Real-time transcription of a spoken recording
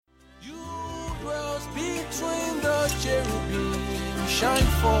cherubim shine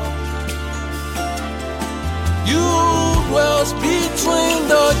forth. You dwells between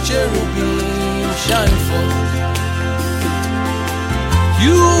the cherubim shine forth.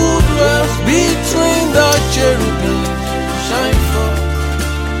 You dwells between the cherubim shine forth.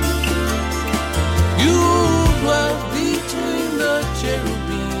 You dwells between the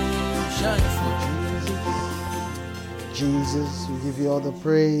cherubim shine forth. Jesus, we give you all the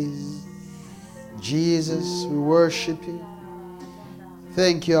praise. Jesus, we worship you.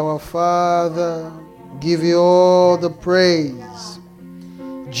 Thank you, our Father. Give you all the praise.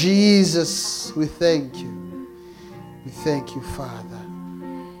 Jesus, we thank you. We thank you, Father.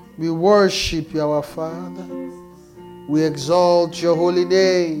 We worship you, our Father. We exalt your holy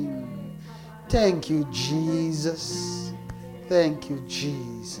name. Thank you, Jesus. Thank you,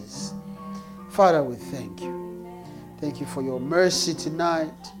 Jesus. Father, we thank you. Thank you for your mercy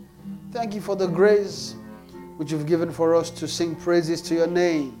tonight. Thank you for the grace which you've given for us to sing praises to your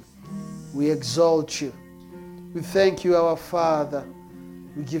name. We exalt you. We thank you, our Father.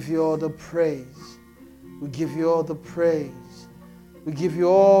 We give you all the praise. We give you all the praise. We give you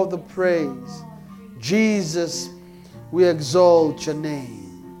all the praise. Jesus, we exalt your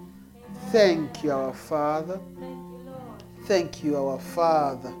name. Thank you, our Father. Thank you, our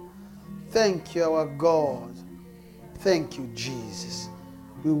Father. Thank you, our God. Thank you, Jesus.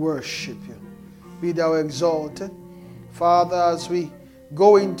 We worship you. Be thou exalted. Father, as we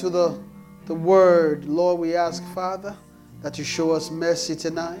go into the word, Lord, we ask, Father, that you show us mercy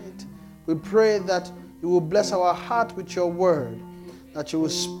tonight. We pray that you will bless our heart with your word, that you will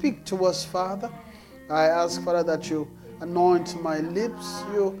speak to us, Father. I ask, Father, that you anoint my lips,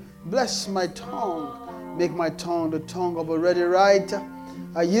 you bless my tongue, make my tongue the tongue of a ready writer.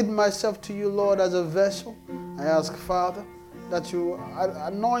 I yield myself to you, Lord, as a vessel. I ask, Father, that you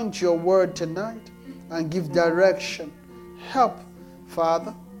anoint your word tonight and give direction. Help,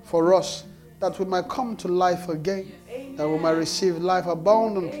 Father, for us, that we might come to life again, that we might receive life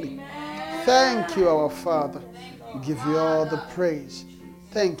abundantly. Thank you, our Father. We give you all the praise.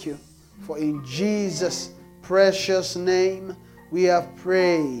 Thank you, for in Jesus' precious name we have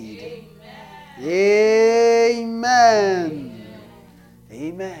prayed. Amen.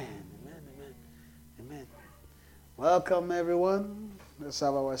 Amen. Amen. Welcome, everyone. Let's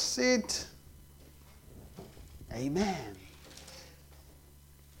have our seat. Amen.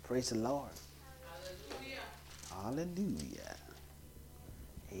 Praise the Lord. Hallelujah.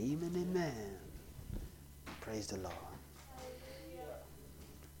 Amen, amen. Praise the Lord.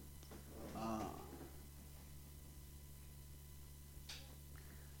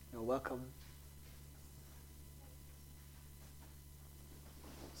 You're welcome.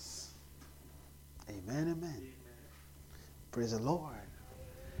 Amen, amen. Praise the Lord.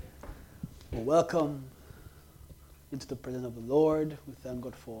 Well, welcome into the presence of the Lord. We thank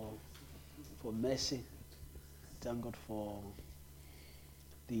God for mercy. Thank God for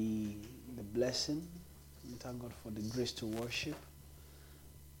the blessing. We thank God for the grace to worship.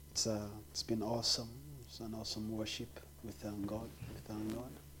 It's been awesome. It's an awesome worship. We thank God. We thank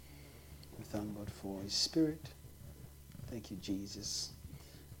God. We thank God for His Spirit. Thank you, Jesus.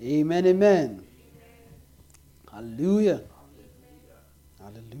 Amen, amen. Hallelujah.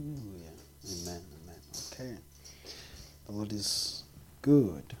 Hallelujah. Amen, amen. Okay. The Lord is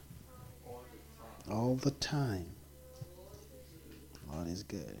good all the time. The Lord is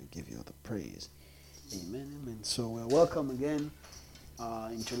good. I give you all the praise. Amen, amen. So we're welcome again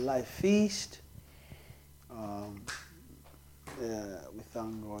into Life Feast. We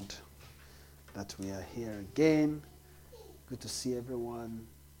thank God that we are here again. Good to see everyone.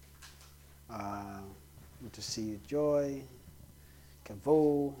 Good to see you, Joy,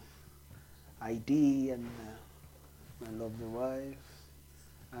 Kavo, ID, and my lovely wife,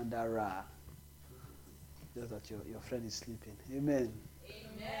 and Ara. Just that your friend is sleeping. Amen.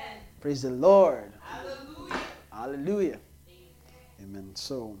 Amen. Praise the Lord. Hallelujah. Hallelujah. Amen.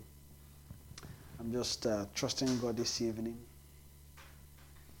 So, I'm just trusting God this evening.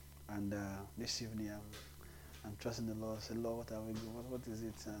 And this evening, I'm trusting the Lord. Say, Lord, what have we done? What is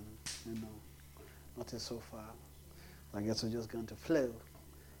it? And, nothing so far. I guess we're just going to flow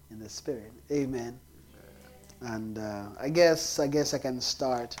in the Spirit. Amen. And I guess I can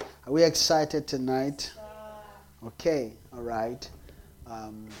start. Are we excited tonight? Okay. All right.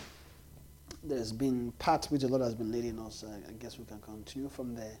 There's been parts which the Lord has been leading us. I guess we can continue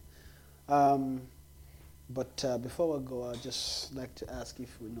from there. But before we go, I'd just like to ask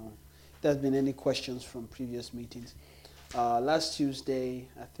if there's been any questions from previous meetings. Last Tuesday,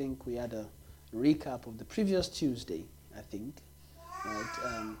 I think we had a recap of the previous Tuesday, I think.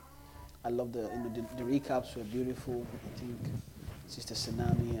 Right? I love the recaps were beautiful. I think Sister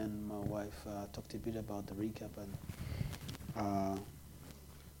Tsunami and my wife talked a bit about the recap, and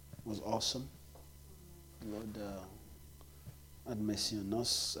was awesome. The Lord had mercy on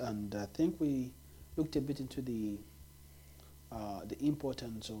us, and I think we looked a bit into the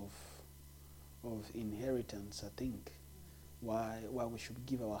importance of inheritance. I think why we should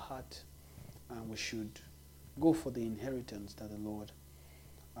give our heart, and we should go for the inheritance that the Lord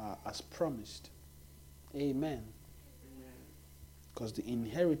has promised. Amen. Because the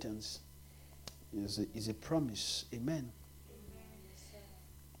inheritance is a promise. Amen.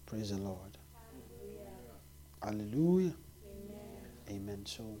 Praise the Lord. Hallelujah. Amen.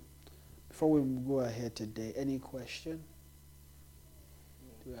 So, before we go ahead today, any question?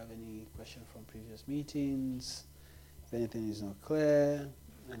 Do you have any question from previous meetings? If anything is not clear,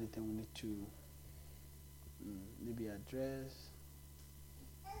 anything we need to maybe address?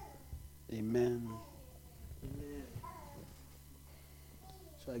 Amen.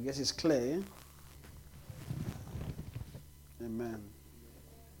 So I guess it's clear. Eh? Amen.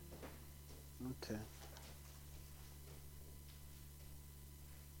 Okay.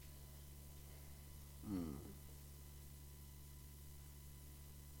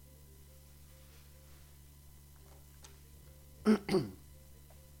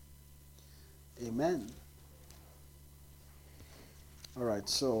 Amen. All right,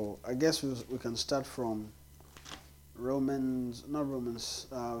 so I guess we can start from Romans, not Romans,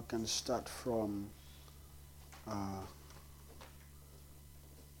 we can start from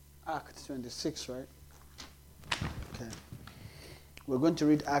Acts 26, right? Okay. We're going to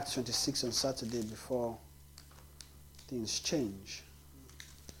read Acts 26 on Saturday before things change.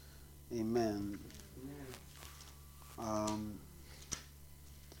 Amen.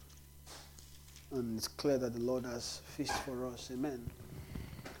 And it's clear that the Lord has feast for us. Amen.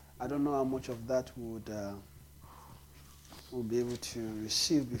 I don't know how much of that we'll be able to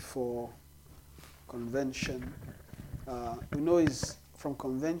receive before convention. We know it's from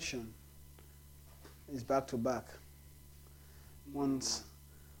convention. It's back to back. Once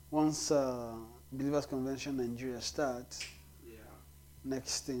Believers Convention Nigeria starts,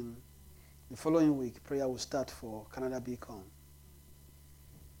 next thing, the following week, prayer will start for Canada Beacon.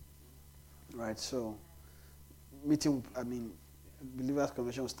 Right, so Believers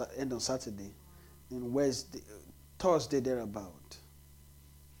Convention will end on Saturday, and Thursday thereabout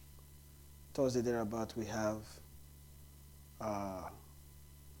we have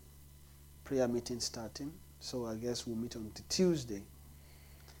prayer meeting starting. So I guess we'll meet on Tuesday.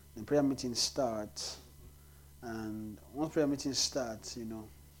 The prayer meeting starts, and once prayer meeting starts,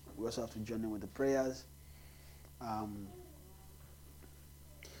 we also have to join in with the prayers.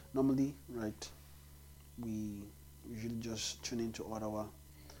 Normally, right, we usually just tune into Ottawa,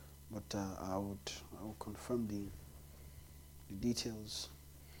 but I will confirm the details,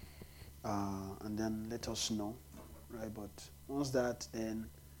 and then let us know, right? But once that, then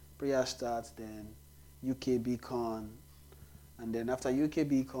prayer starts, then UK Beacon, and then after UK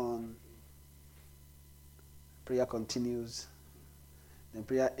Beacon, prayer continues. Then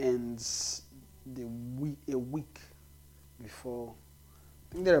prayer ends a week before.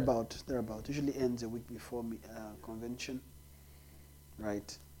 I think thereabout. Usually ends a week before convention,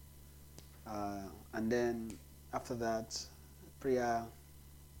 right? And then after that,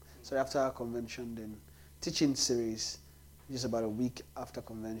 after our convention, then teaching series, just about a week after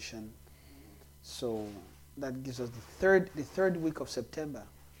convention. So that gives us the third week of September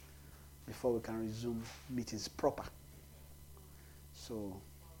before we can resume meetings proper. So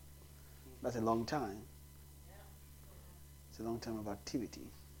that's a long time. It's a long time of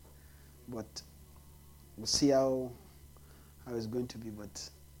activity, but we'll see how it's going to be. But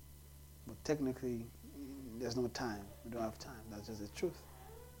technically, there's no time. We don't have time. That's just the truth.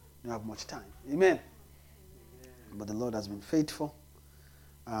 We don't have much time. Amen. But the Lord has been faithful.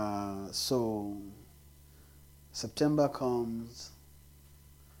 So September comes,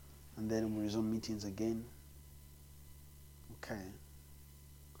 and then we resume meetings again. Okay.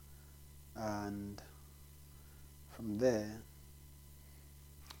 And from there,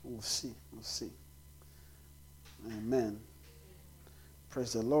 we'll see. Amen.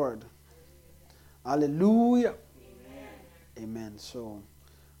 Praise the Lord. Hallelujah. Amen. So,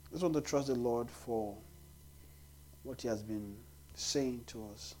 I just want to trust the Lord for what He has been saying to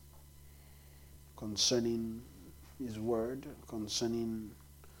us concerning His Word, concerning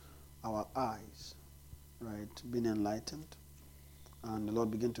our eyes, right, being enlightened. And the Lord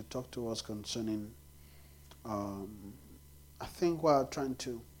began to talk to us concerning, I think while trying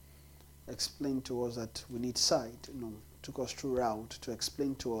to explain to us that we need sight, took us through route to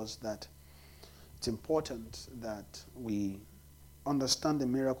explain to us that it's important that we understand the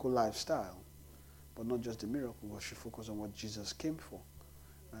miracle lifestyle, but not just the miracle, we should focus on what Jesus came for,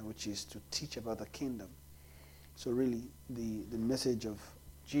 right, which is to teach about the kingdom. So really, the message of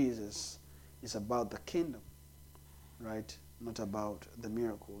Jesus is about the kingdom, right? Not about the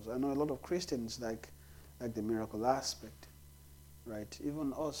miracles. I know a lot of Christians like the miracle aspect, right?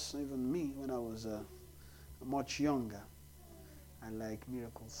 Even us, even me, when I was much younger, I like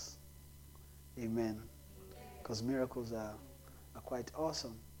miracles. Amen. Because miracles are quite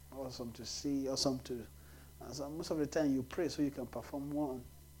awesome. Awesome to see, awesome to... So most of the time you pray so you can perform one.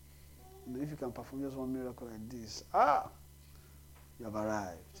 You know, if you can perform just one miracle like this, you have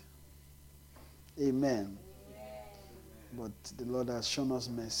arrived. Amen. But the Lord has shown us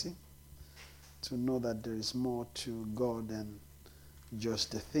mercy to know that there is more to God than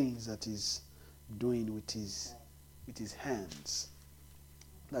just the things that He's doing with His hands.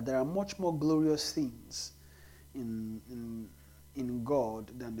 That there are much more glorious things in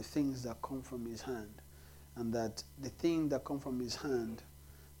God than the things that come from His hand. And that the things that come from His hand,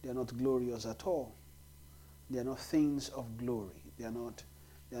 they are not glorious at all. They are not things of glory. They are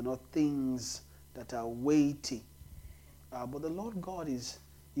not things that are weighty. But the Lord God is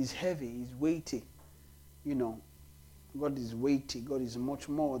heavy, He's weighty. You know, God is weighty. God is much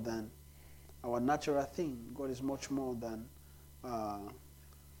more than our natural thing. God is much more than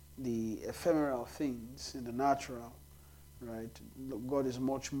the ephemeral things in the natural, right? God is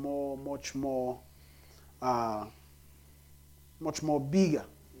much more bigger.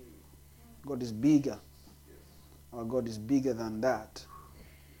 God is bigger. Our God is bigger than that.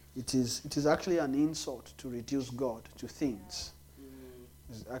 It is actually an insult to reduce God to things.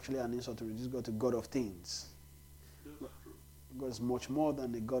 It's actually an insult to reduce God to God of things. God is much more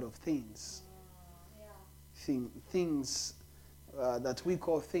than the God of things. Things that we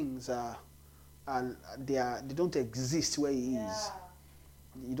call things they don't exist where He is.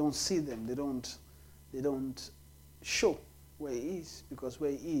 You don't see them. They don't show where He is, because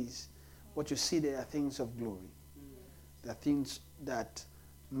where He is, what you see there are things of glory. There are things that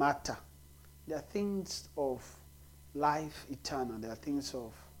matter. There are things of life eternal. There are things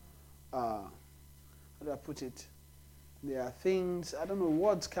of how do I put it? There are things, I don't know,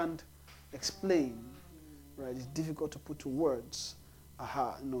 words can't explain. Right? It's difficult to put to words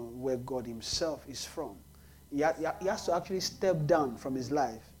where God Himself is from. He has to actually step down from His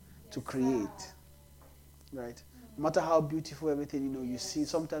life to create. Right? No matter how beautiful everything, you see,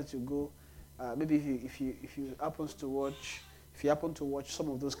 sometimes you go, maybe if you happen to watch some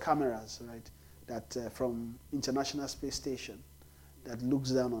of those cameras, right, that from International Space Station, that looks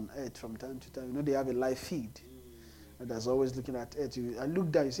down on Earth from time to time. They have a live feed that's always looking at Earth. I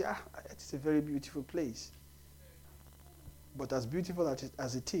look down, you see, Earth is a very beautiful place. But as beautiful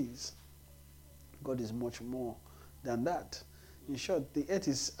as it is, God is much more than that. In short, the Earth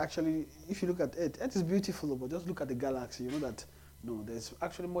is actually, if you look at Earth is beautiful, but just look at the galaxy, you know that, no, there's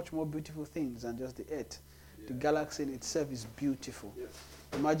actually much more beautiful things than just the Earth. Yeah. The galaxy in itself is beautiful. Yes.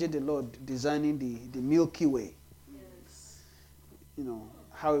 Imagine the Lord designing the Milky Way. Yes.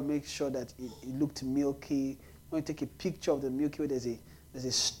 How He makes sure that it looked milky. When you take a picture of the Milky Way, there's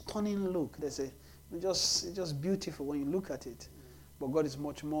a stunning look. It's just beautiful when you look at it. But God is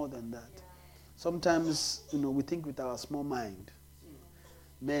much more than that. Sometimes, we think with our small mind.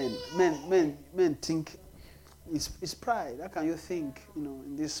 Men think it's pride. How can you think,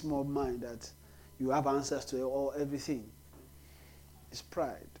 in this small mind that you have answers to everything? It's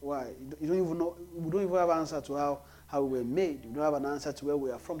pride. Why? You don't even know. We don't even have an answer to how we were made. We don't have an answer to where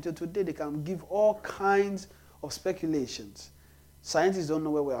we are from. Till today, they can give all kinds of speculations. Scientists don't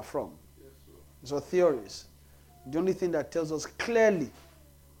know where we are from. So theories. The only thing that tells us clearly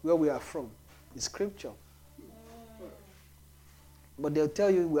where we are from is Scripture. But they'll tell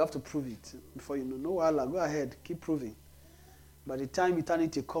you we have to prove it before you know. No, Allah, go ahead, keep proving. By the time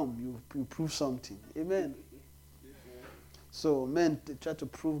eternity comes, you prove something. Amen. So men try to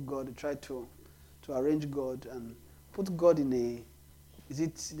prove God, they try to arrange God and put God in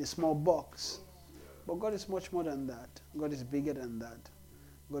a small box. But God is much more than that. God is bigger than that.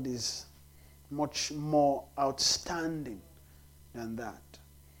 God is much more outstanding than that.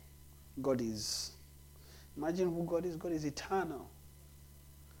 Imagine who God is. God is eternal.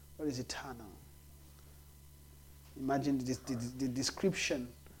 God is eternal. Imagine the description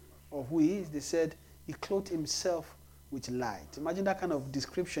of who He is. They said He clothed Himself with light. Imagine that kind of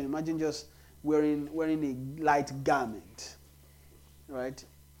description. Imagine just wearing a light garment. Right?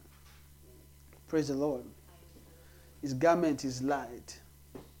 Praise the Lord. His garment is light.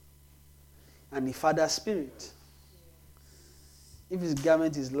 And the Father's Spirit if his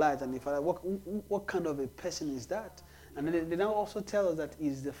garment is light and the Father, what kind of a person is that? And then they now also tell us that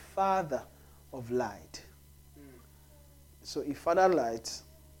he's the Father of light. So if Father light,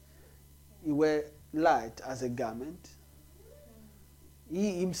 he wear light as a garment.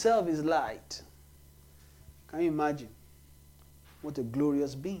 He himself is light. Can you imagine? What a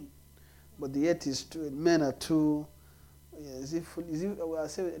glorious being. But yet men are too, I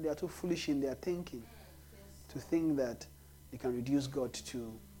say they are too foolish in their thinking to think that they can reduce God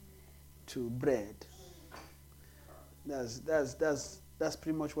to bread. That's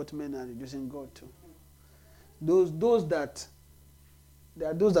pretty much what men are reducing God to. Those that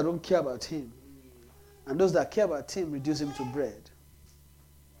don't care about him, and those that care about him reduce him to bread.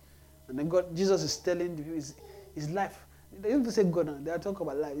 And then Jesus is telling the people his life. They don't even say God now. They are talking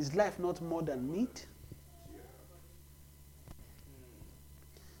about life. Is life not more than meat?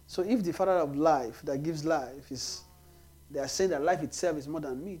 So if the Father of life that gives life they are saying that life itself is more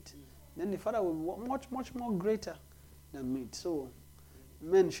than meat, then the Father will be much, much more greater than meat. So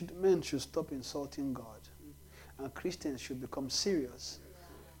men should stop insulting God. And Christians should become serious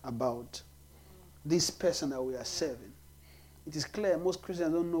about this person that we are serving. It is clear most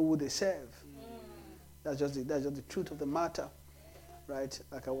Christians don't know who they serve. That's just the truth of the matter, right?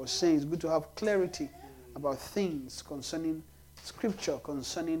 Like I was saying, it's good to have clarity about things concerning Scripture,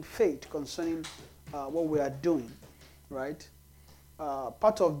 concerning faith, concerning what we are doing, right?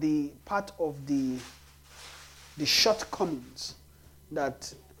 Part of the shortcomings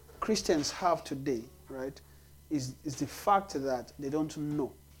that Christians have today, right, is the fact that they don't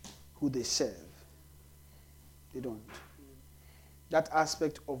know who they serve. They don't. That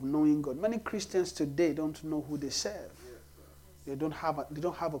aspect of knowing God. Many Christians today don't know who they serve. They don't have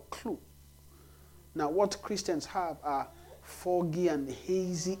a clue. Now, what Christians have are foggy and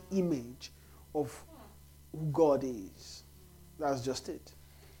hazy image of who God is. That's just it.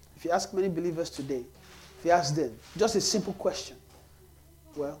 If you ask many believers today, if you ask them, just a simple question.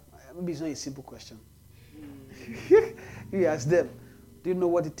 Well, maybe it's not a simple question. You ask them, do you know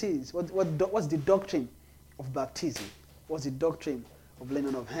what it is? What's the doctrine of baptism? What's the doctrine of laying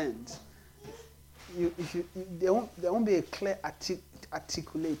on of hands? There won't be a clear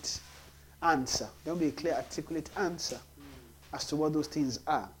articulate answer. There won't be a clear articulate answer as to what those things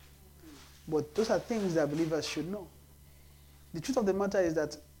are. But those are things that believers should know. The truth of the matter is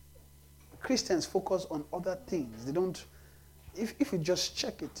that Christians focus on other things. They don't. If you just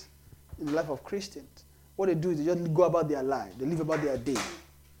check it in the life of Christians, what they do is they just go about their life. They live about their day.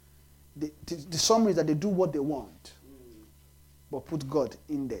 The summary is that they do what they want, but put God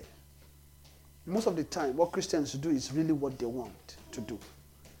in there. Most of the time, what Christians do is really what they want to do.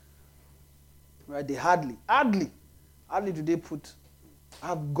 Right? They hardly do they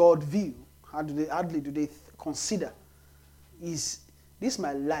have God view. Hardly do they consider, is this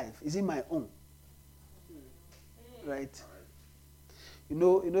my life? Is it my own? Right? You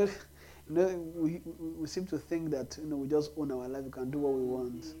know, we seem to think that we just own our life. We can do what we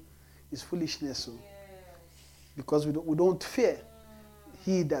want. It's foolishness. So. Because we don't fear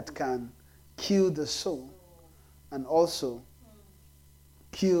he that can kill the soul and also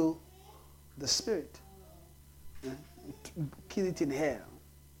kill the spirit. Yeah? Kill it in hell.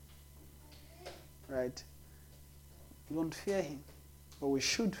 Right? We don't fear him, but we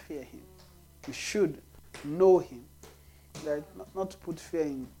should fear him. We should know him. Right? Not to put fear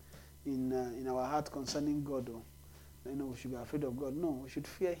in our heart concerning God. Or, we should be afraid of God. No, we should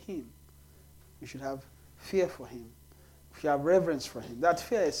fear him. We should have fear for him. We should have reverence for him. That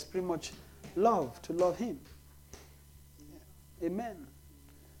fear is pretty much love, to love him. Yeah. Amen.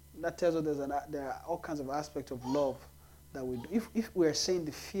 That tells us there are all kinds of aspects of love that we do. If we are saying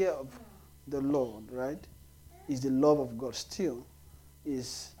the fear of the Lord, right, is the love of God, still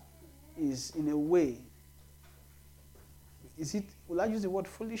is in a way, will I use the word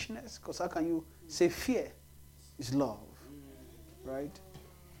foolishness? Because how can you say fear is love, right?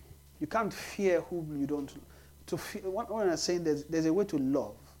 You can't fear whom you don't. To fear, when I'm saying there's a way to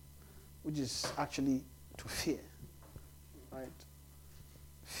love, which is actually to fear, right?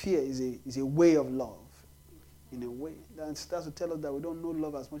 Fear is a way of love, in a way. That's to tell us that we don't know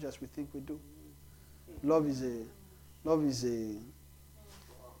love as much as we think we do. Love is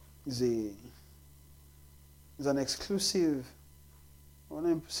an exclusive. I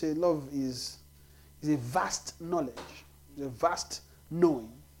want to say love is a vast knowledge, it's a vast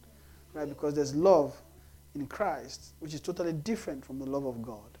knowing, right? Because there's love in Christ, which is totally different from the love of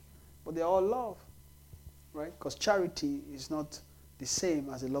God. But they're all love, right? Because charity is not the same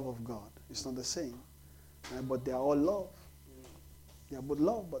as the love of God. It's not the same, right? But they are all love. They are both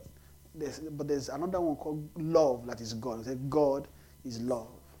love, but there's another one called love that is God. It's like God is love,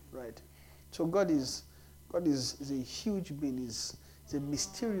 right? So God is a huge being. Is a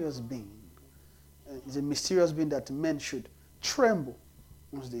mysterious being. Is a mysterious being that men should tremble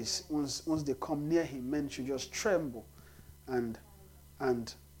once they come near him. Men should just tremble and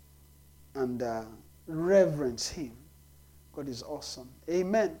and reverence him. God is awesome.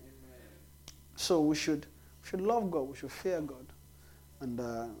 Amen. So we should love God. We should fear God, and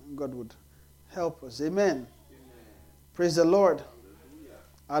God would help us. Amen. Praise the Lord.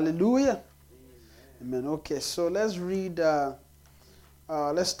 Hallelujah. Amen. Okay, so let's read.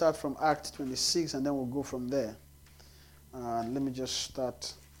 Let's start from Acts 26, and then we'll go from there. Let me just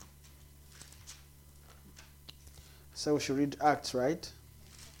start. So we should read Acts, right?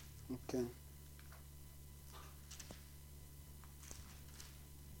 Okay.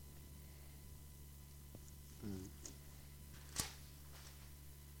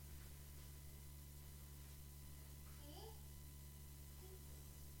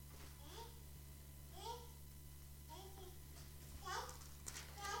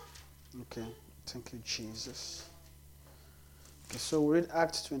 Okay. Thank you, Jesus. Okay, so we read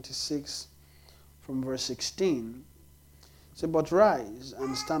Acts 26 from verse 16. Say, but rise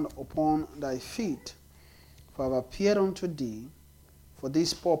and stand upon thy feet, for I have appeared unto thee for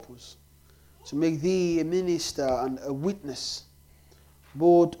this purpose, to make thee a minister and a witness,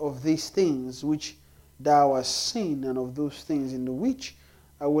 both of these things which thou hast seen, and of those things in the which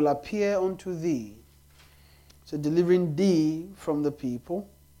I will appear unto thee. So delivering thee from the people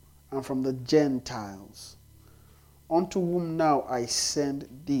and from the Gentiles, unto whom now I send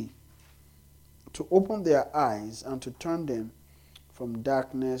thee, to open their eyes and to turn them from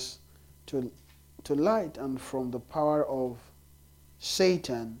darkness to light, and from the power of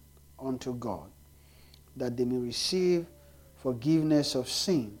Satan unto God, that they may receive forgiveness of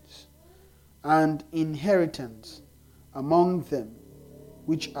sins and inheritance among them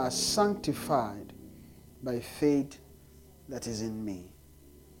which are sanctified by faith that is in me.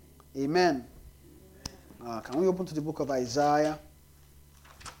 Amen. Can we open to the book of Isaiah?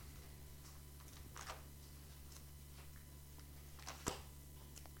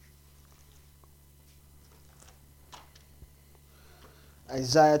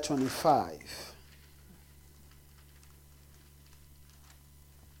 Isaiah 25.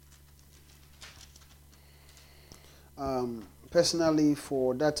 Personally,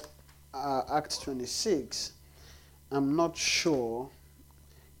 for that Acts 26, I'm not sure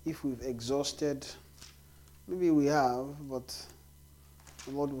if we've exhausted. Maybe we have, but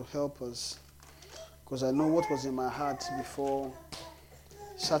the Lord will help us, because I know what was in my heart before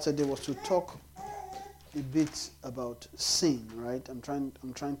Saturday was to talk a bit about sin, right? I'm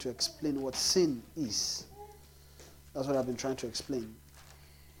trying to explain what sin is. That's what I've been trying to explain,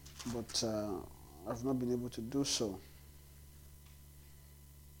 but I've not been able to do so.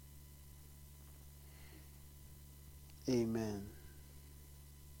 Amen.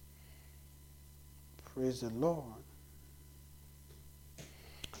 Praise the Lord.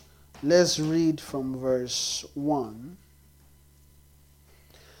 Let's read from verse 1.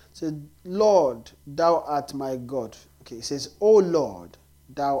 It says, Lord, thou art my God. Okay, it says, O Lord,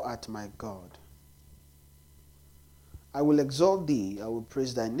 thou art my God. I will exalt thee, I will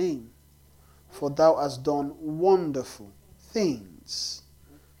praise thy name, for thou hast done wonderful things.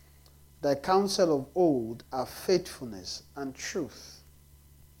 Thy counsel of old are faithfulness and truth.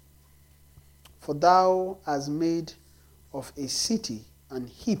 For thou hast made of a city an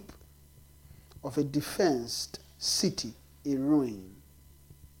heap, of a defenced city a ruin.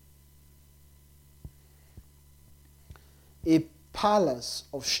 A palace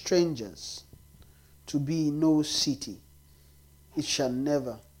of strangers, to be no city, it shall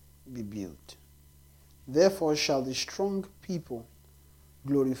never be built. Therefore shall the strong people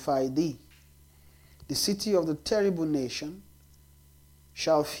glorify thee. The city of the terrible nation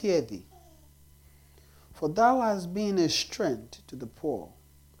shall fear thee. For thou hast been a strength to the poor,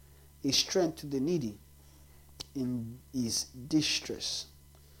 a strength to the needy in his distress,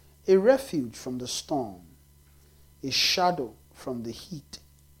 a refuge from the storm, a shadow from the heat,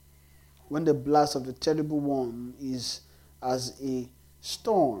 when the blast of the terrible one is as a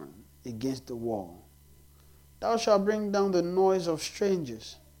storm against the wall. Thou shalt bring down the noise of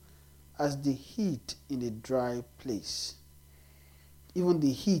strangers as the heat in a dry place, even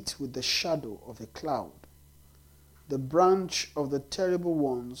the heat with the shadow of a cloud. The branch of the terrible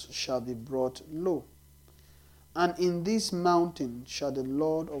ones shall be brought low. And in this mountain shall the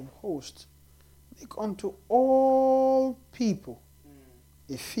Lord of hosts make unto all people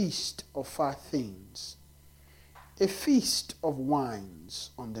a feast of fat things, a feast of wines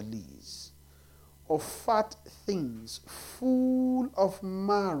on the lees. of fat things, full of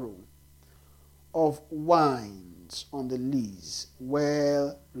marrow, of wines on the lees,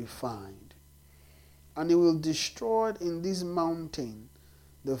 well refined. And he will destroy in this mountain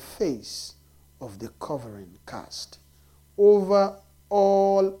the face of the covering cast over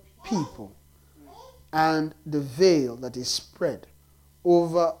all people, and the veil that is spread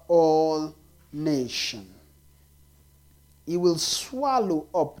over all nations. He will swallow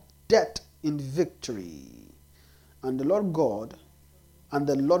up death in victory, and the Lord God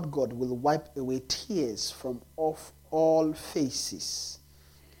will wipe away tears from off all faces,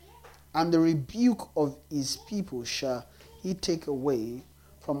 and the rebuke of his people shall he take away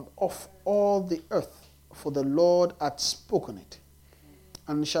from off all the earth, for the Lord hath spoken it.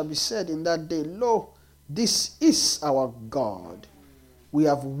 And it shall be said in that day, Lo, this is our God. We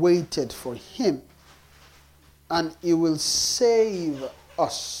have waited for him, and he will save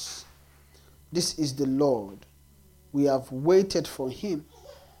us. This is the Lord. We have waited for him.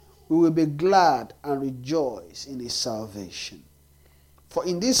 We will be glad and rejoice in his salvation. For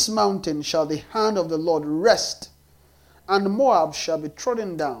in this mountain shall the hand of the Lord rest, and Moab shall be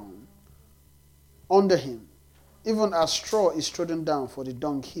trodden down under him, even as straw is trodden down for the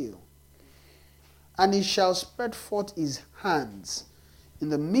dunghill. And he shall spread forth his hands in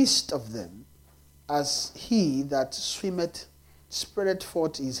the midst of them, as he that swimmeth spreadeth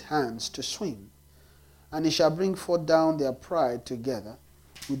forth his hands to swim. And he shall bring forth down their pride together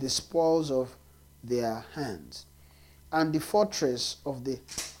with the spoils of their hands. And the fortress of the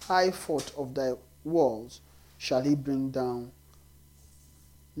high fort of thy walls shall he bring down,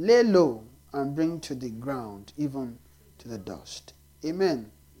 lay low, and bring to the ground, even to the dust.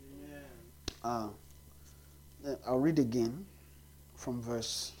 Amen. I'll read again from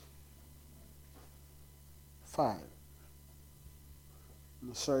verse 5.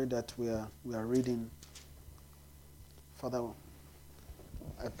 I'm sorry that we are reading. Father,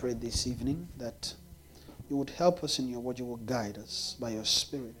 I pray this evening that you would help us in your word. You will guide us by your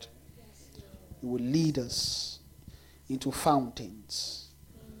Spirit. You will lead us into fountains,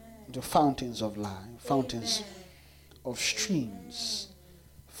 into fountains of life, fountains of streams,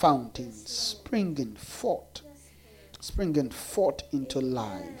 fountains springing forth into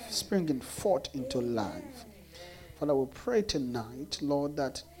life, springing forth into life. Father, we pray tonight, Lord,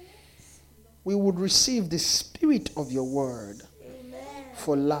 that we would receive the spirit of your word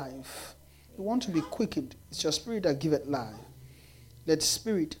for life. We want to be quickened. It's your spirit that giveth life. Let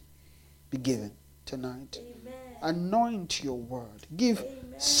spirit be given tonight. Anoint your word. Give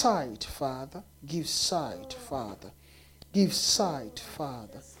sight, Father. Give sight, Father. Give sight,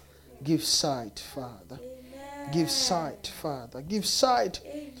 Father. Give sight, Father. Give sight, Father. Give sight.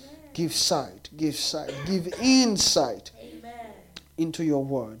 Give sight. Give sight. Give insight into your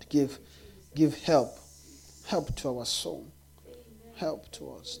word. Give help. Help to our soul. Help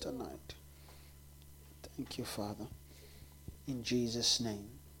to us tonight. Thank you, Father. In Jesus' name.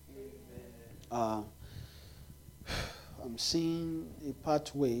 I'm seeing a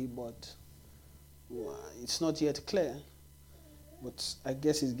pathway, but it's not yet clear. But I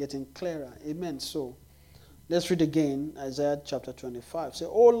guess it's getting clearer. Amen. So let's read again Isaiah chapter 25. Say,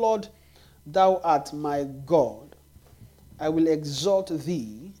 O Lord, thou art my God. I will exalt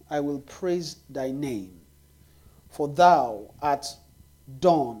thee. I will praise thy name. For thou art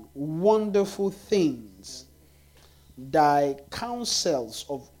done wonderful things. Thy counsels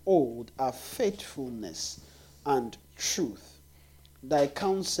of old are faithfulness and truth. Thy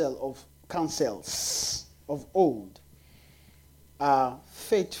counsels of old are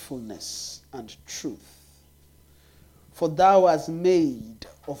faithfulness and truth. For thou hast made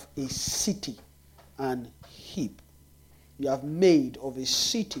of a city an heap. You have made of a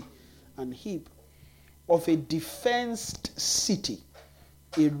city an heap, of a defenced city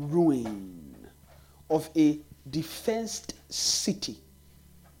a ruin, of a defenced city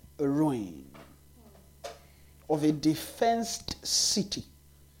a ruin, of a defenced city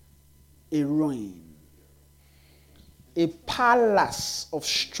a ruin, a palace of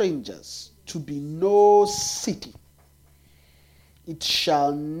strangers to be no city. It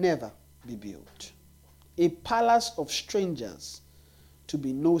shall never be built. A palace of strangers to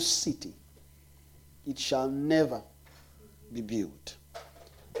be no city. It shall never be built.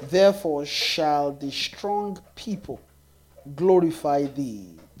 Therefore shall the strong people glorify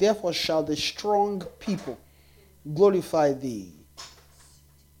thee. Therefore shall the strong people glorify thee.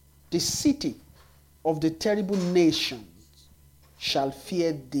 The city of the terrible nations shall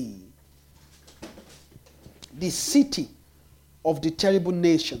fear thee. The city of the terrible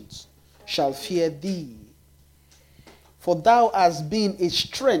nations shall fear thee. For thou hast been a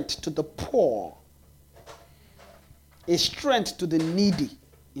strength to the poor, a strength to the needy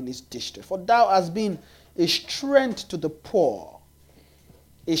in his distress. For thou hast been a strength to the poor,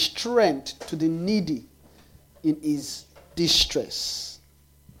 a strength to the needy in his distress.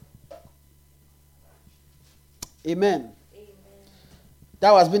 Amen.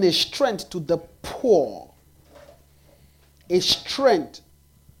 Thou hast been a strength to the poor, a strength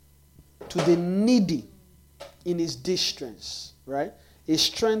to the needy in his distress, right? A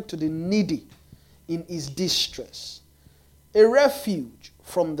strength to the needy in his distress. A refuge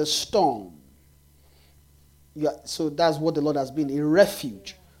from the storm. So that's what the Lord has been, a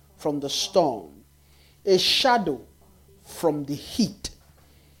refuge from the storm. A shadow from the heat.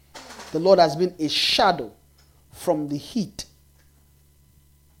 The Lord has been a shadow from the heat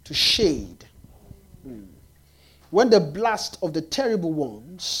to shade. When the blast of the terrible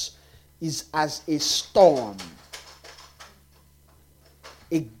ones is as a storm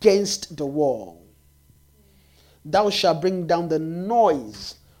against the wall, thou shalt bring down the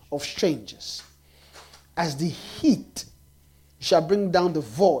noise of strangers. As the heat shall bring down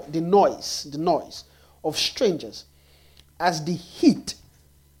the noise of strangers, as the heat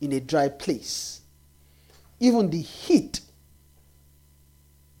in a dry place, even the heat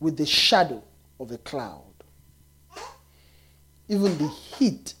with the shadow of a cloud, even the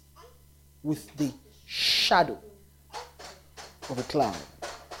heat with the shadow of a cloud.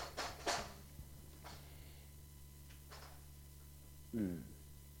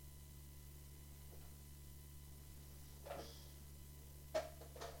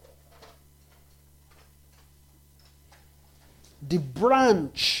 The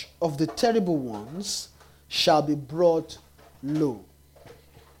branch of the terrible ones shall be brought low.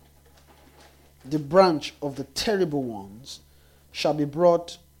 The branch of the terrible ones shall be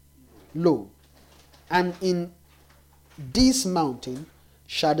brought low. And in this mountain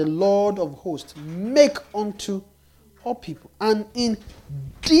shall the Lord of hosts make unto all people. And in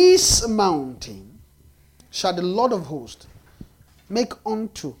this mountain shall the Lord of hosts make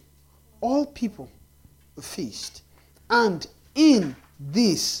unto all people a feast. And in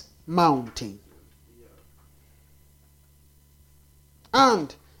this mountain.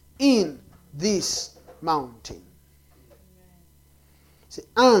 And in this mountain. See,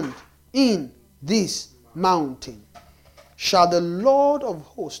 and in this mountain shall the Lord of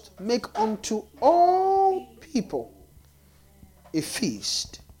hosts make unto all people a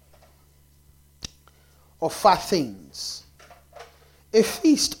feast of fat things, a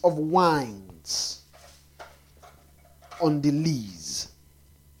feast of wines on the lees,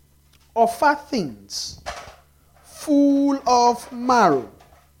 of fat things, full of marrow,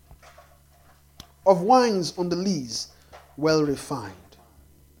 of wines on the lees, well refined.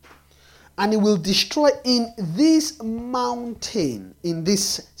 And he will destroy in this mountain, in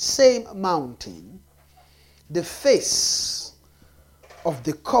this same mountain, the face of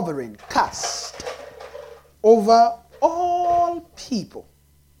the covering cast over all people,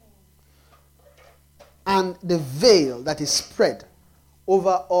 and the veil that is spread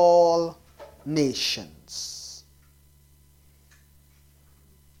over all nations.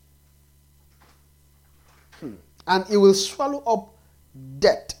 And it will swallow up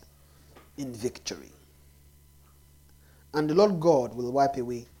death in victory. And the Lord God will wipe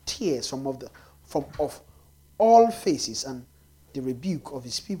away tears from all faces, and the rebuke of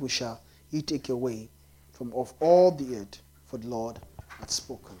his people shall he take away from off all the earth, for the Lord hath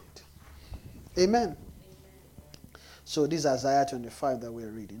spoken it. Amen. So this is Isaiah 25 that we're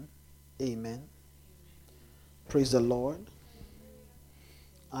reading. Amen. Praise the Lord.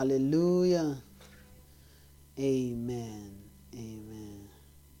 Hallelujah. Amen. Amen.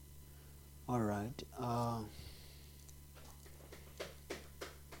 All right.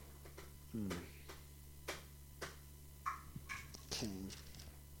 Okay.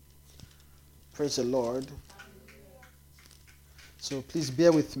 Praise the Lord. So please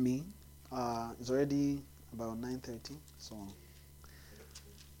bear with me. It's already about 9:30. So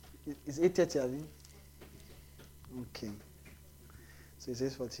it's 8:30, have you? Okay. So it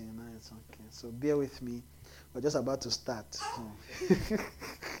says 49. It's okay. So bear with me. We're just about to start. So.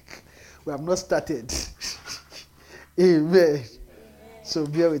 We have not started. Amen. So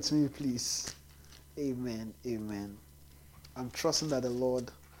bear with me, please. Amen. Amen. I'm trusting that the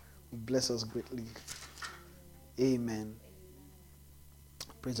Lord will bless us greatly. Amen.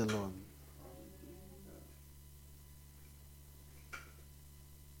 Praise the Lord.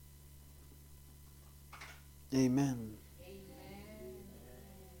 Amen.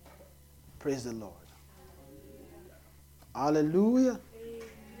 Praise the Lord. Hallelujah.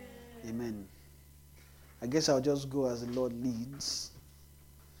 Amen. I guess I'll just go as the Lord leads.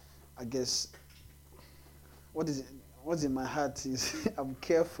 I guess, what is it? what's in my heart is I'm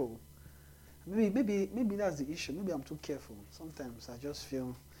careful. Maybe that's the issue. Maybe I'm too careful. Sometimes I just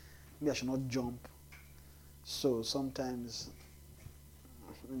feel maybe I should not jump. So sometimes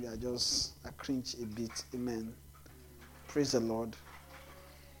maybe I cringe a bit. Amen. Praise the Lord.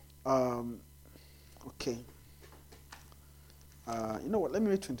 Okay. You know what? Let me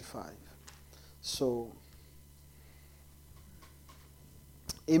read 25. So,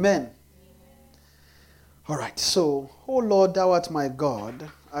 amen. All right. So, O Lord, thou art my God.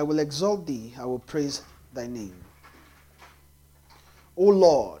 I will exalt thee. I will praise thy name. O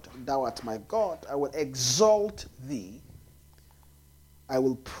Lord, thou art my God. I will exalt thee. I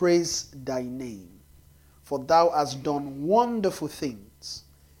will praise thy name. For thou hast done wonderful things.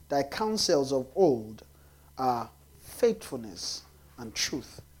 Thy counsels of old are faithfulness and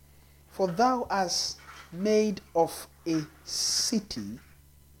truth. For thou hast made of a city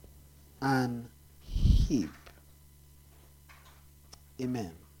an heap.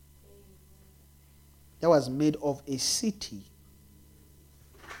 Amen. Thou hast made of a city,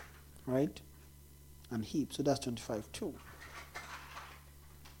 right? An heap. So that's 25 too.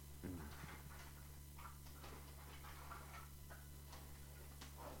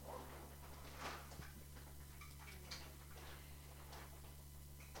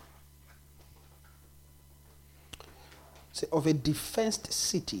 Say, of a defaced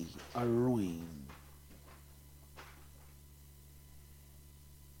city, a ruin.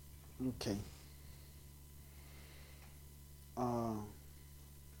 Okay.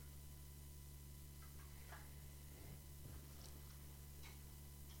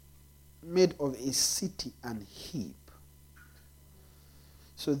 Made of a city and heap.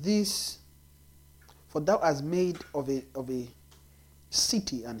 So this, for thou hast made of a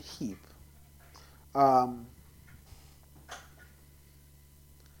city and heap.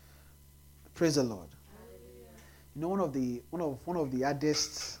 Praise the Lord. You know, one of the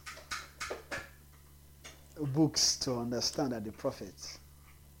hardest books to understand are the prophets.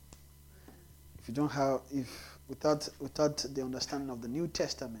 Without the understanding of the New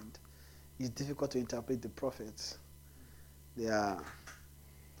Testament, it's difficult to interpret the prophets. There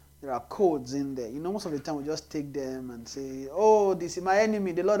are codes in there. You know, most of the time we just take them and say, "Oh, this is my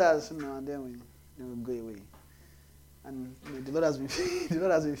enemy. The Lord has," and then we go away. And the Lord has been the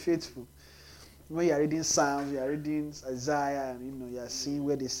Lord has been faithful. When you are reading Psalms, you are reading Isaiah, and you are seeing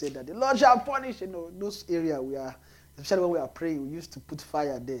where they say that the Lord shall punish. Those areas especially when we are praying, we used to put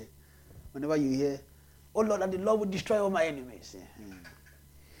fire there. Whenever you hear, "Oh Lord, and the Lord will destroy all my enemies."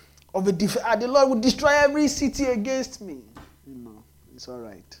 The Lord will destroy every city against me. It's all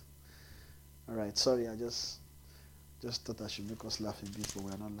right. All right. Sorry, I just thought I should make us laugh a bit, but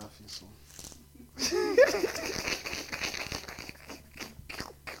we are not laughing. So.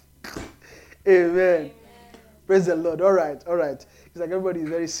 Amen. Praise the Lord. All right. It's like everybody is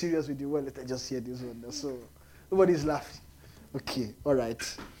very serious with the word. Let us just hear this one. So nobody is laughing. Okay. All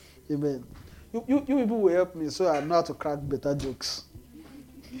right. Amen. You people will help me so I know how to crack better jokes.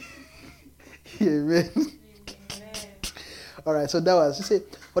 Amen. All right. So that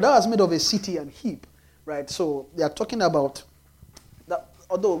was made of a city and heap, right? So they are talking about that.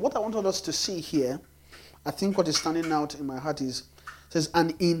 Although what I want us to see here, I think what is standing out in my heart says,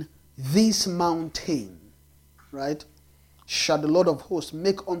 and in this mountain, right, shall the Lord of hosts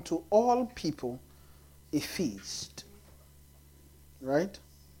make unto all people a feast, right,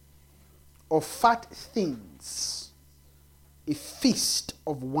 of fat things, a feast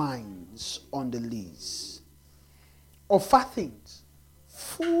of wines on the lees, of fat things,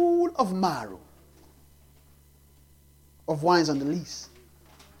 full of marrow, of wines on the lees,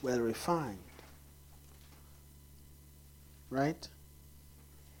 well refined, right?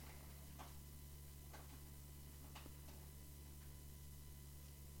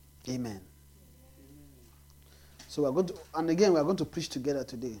 Amen. So we're going to preach together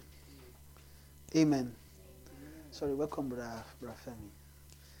today. Amen. Sorry, welcome, Brother Femi.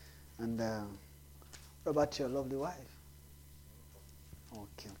 And what about your lovely wife?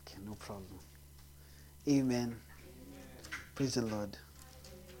 Okay, no problem. Amen. Praise the Lord.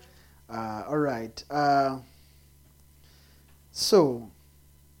 All right.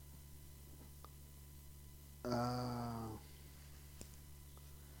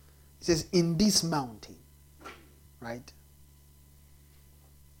 It says, in this mountain, right?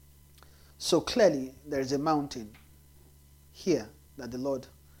 So clearly, there is a mountain here that the Lord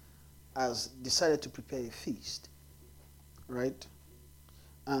has decided to prepare a feast, right?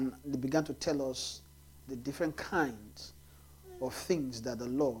 And they began to tell us the different kinds of things that the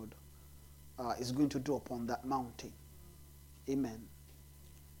Lord is going to do upon that mountain. Amen.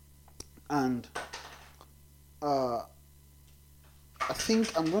 And I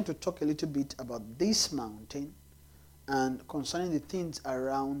think I'm going to talk a little bit about this mountain and concerning the things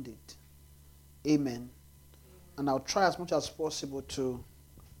around it. Amen. And I'll try as much as possible to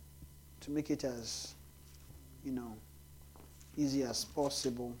make it as, easy as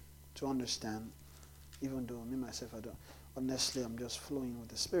possible to understand, even though me myself, honestly, I'm just flowing with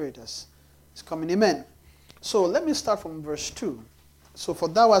the Spirit as it's coming. Amen. So let me start from verse 2. So, for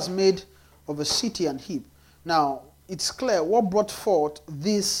thou hast made of a city an heap. Now, it's clear what brought forth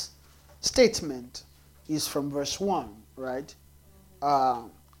this statement is from verse 1, right?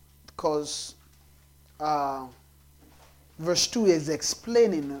 Because verse 2 is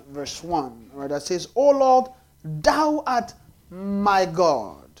explaining verse 1, right? That says, O Lord, thou art my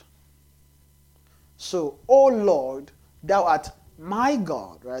God. So, O Lord, thou art my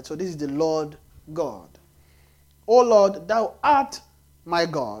God, right? So this is the Lord God. O Lord, thou art my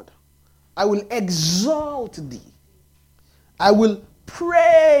God. I will exalt thee. I will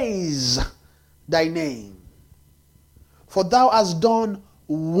praise thy name. For thou hast done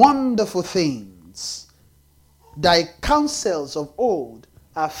wonderful things. Thy counsels of old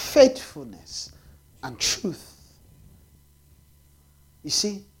are faithfulness and truth. You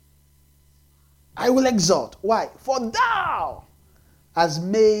see? I will exalt. Why? For thou hast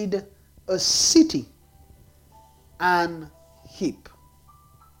made a city an heap.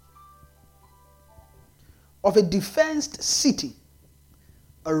 Of a defenced city,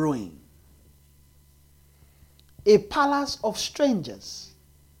 a ruin. A palace of strangers.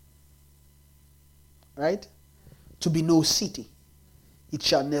 Right? To be no city. It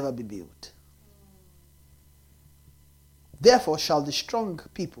shall never be built. Therefore shall the strong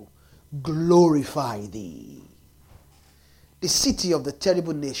people glorify thee. The city of the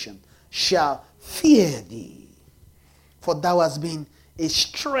terrible nation shall fear thee. For thou hast been a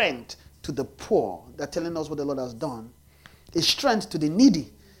strength to the poor. They're telling us what the Lord has done. A strength to the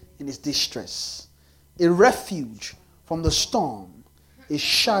needy in his distress. A refuge from the storm. A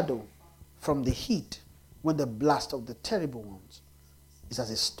shadow from the heat when the blast of the terrible ones is as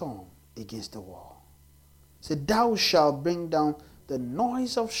a storm against the wall. Say, thou shalt bring down the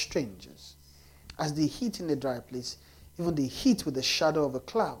noise of strangers as the heat in a dry place, even the heat with the shadow of a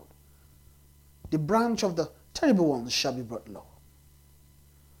cloud. The branch of the terrible ones shall be brought low.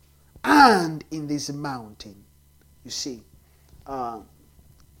 And in this mountain, you see,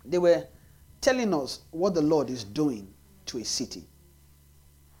 they were telling us what the Lord is doing to a city.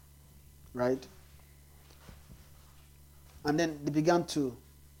 Right? And then they began to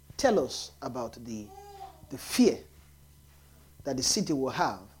tell us about the fear that the city will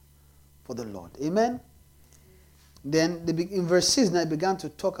have for the Lord. Amen? Then in verse 6, they began to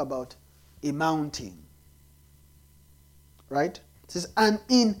talk about a mountain. Right? It says, and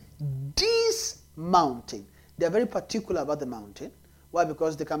in this mountain, they are very particular about the mountain. Why?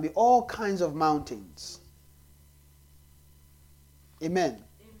 Because there can be all kinds of mountains. Amen.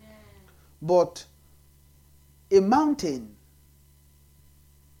 Amen. But a mountain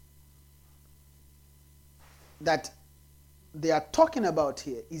that they are talking about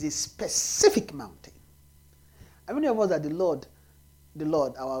here is a specific mountain. How many of us that the Lord,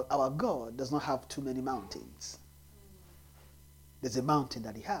 our God, does not have too many mountains? There's a mountain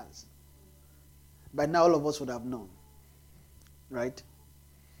that he has. By now, all of us would have known. Right?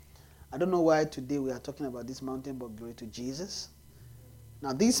 I don't know why today we are talking about this mountain, but glory to Jesus.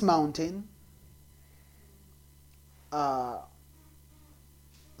 Now, this mountain,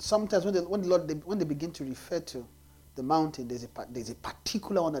 sometimes when they begin to refer to the mountain, there's a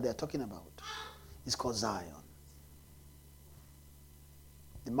particular one that they're talking about. It's called Zion.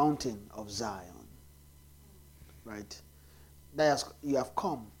 The mountain of Zion. Right? You have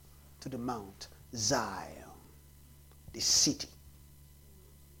come to the Mount Zion, the city.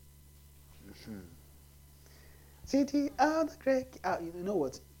 Mm-hmm. City of the great. You know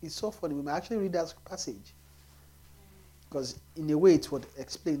what? It's so funny. We might actually read that passage. Because in a way it would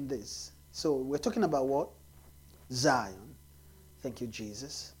explain this. So we're talking about what? Zion. Thank you,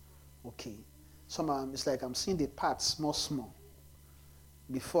 Jesus. Okay. It's like I'm seeing the parts small.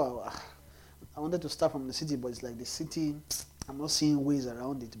 Before, I wanted to start from the city, but it's like the city, I'm not seeing ways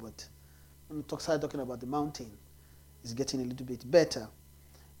around it. But when we start talking about the mountain, it's getting a little bit better.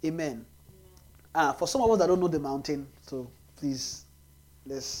 Amen. For some of us that don't know the mountain, so please,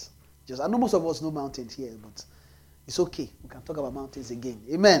 I know most of us know mountains here, but it's okay. We can talk about mountains again.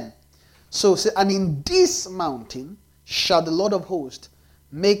 Amen. So, and in this mountain shall the Lord of hosts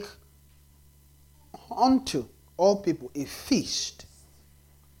make unto all people a feast.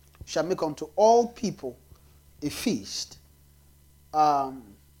 Shall make unto all people a feast.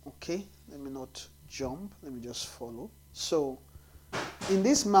 Okay, let me not jump. Let me just follow. So, in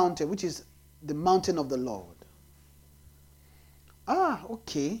this mountain, which is the mountain of the Lord. Ah,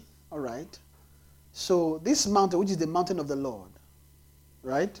 okay. All right. So, this mountain, which is the mountain of the Lord,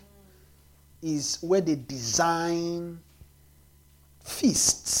 right, is where they design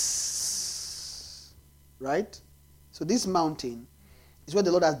feasts. Right? So, this mountain is where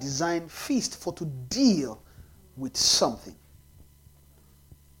the Lord has designed feast for to deal with something.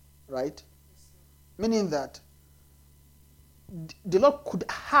 Right? Meaning that the Lord could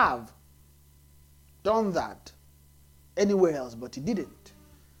have done that anywhere else, but he didn't.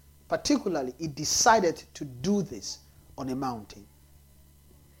 Particularly, he decided to do this on a mountain.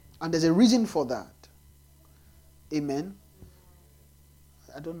 And there's a reason for that. Amen.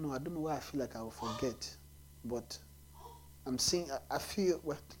 I don't know why I feel like I will forget. But I'm saying, I feel,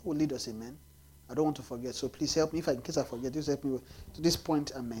 well, will lead us, amen. I don't want to forget. So please help me. In case I forget, just help me to this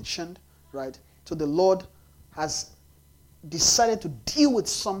point I mentioned, right? So the Lord has decided to deal with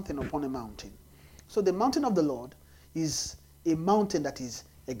something upon a mountain. So the mountain of the Lord is a mountain that is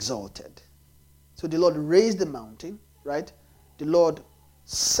exalted. So the Lord raised the mountain, right? The Lord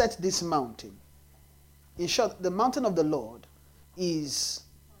set this mountain. In short, the mountain of the Lord is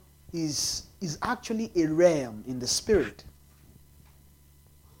actually a realm in the spirit.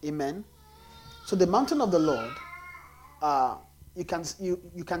 Amen. So the mountain of the Lord, you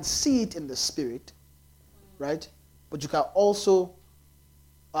can see it in the spirit, right? But you can also,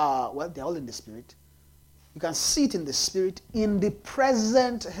 well, they're all in the spirit. You can see it in the spirit in the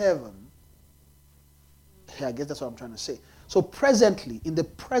present heaven. Yeah, I guess that's what I'm trying to say. So presently, in the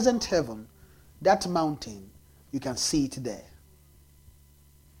present heaven, that mountain, you can see it there.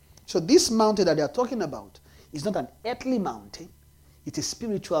 So this mountain that they are talking about is not an earthly mountain. It's a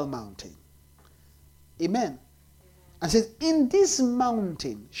spiritual mountain. Amen. And says, in this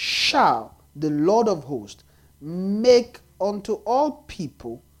mountain shall the Lord of hosts make unto all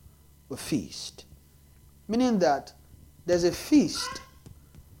people a feast. Meaning that there's a feast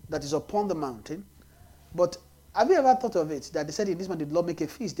that is upon the mountain. But have you ever thought of it that they said in this mountain the Lord make a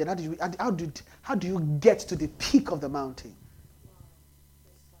feast? Then how do you get to the peak of the mountain?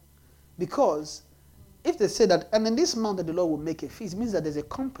 Because if they say that, and in this mountain the Lord will make a feast, it means that there's a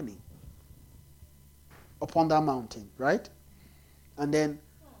company upon that mountain, right? And then,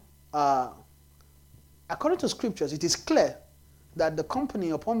 according to scriptures, it is clear that the company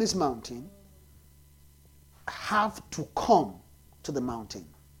upon this mountain have to come to the mountain,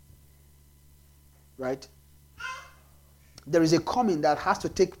 right? There is a coming that has to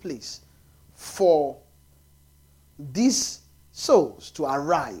take place for these souls to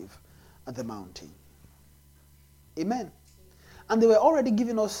arrive at the mountain. Amen. And they were already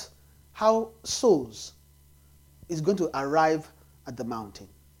giving us how souls is going to arrive at the mountain.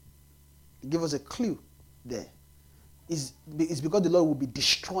 Give us a clue there. It's because the Lord will be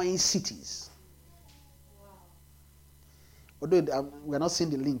destroying cities. Although we're not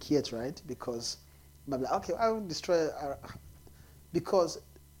seeing the link yet, right? Because you might be like, okay, I will destroy. Because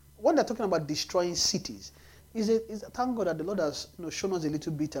when they're talking about destroying cities, thank God that the Lord has shown us a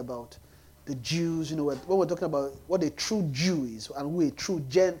little bit about the Jews. When we're talking about what a true Jew is and who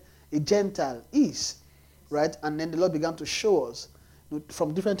a Gentile is, right? And then the Lord began to show us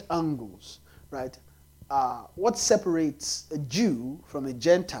from different angles, right? What separates a Jew from a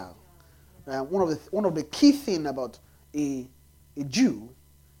Gentile. One of the key things about a Jew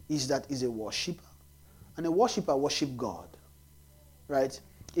is that he's a worshiper, and a worshiper worship God, right?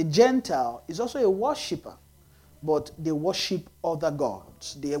 A Gentile is also a worshiper, but they worship other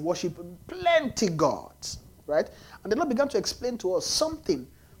gods. They worship plenty gods, right? And the Lord began to explain to us something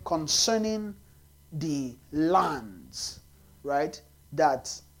concerning the lands, right,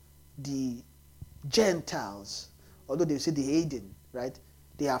 that the Gentiles, although they say the heathen, right,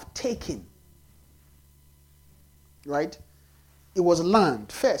 they have taken, right? It was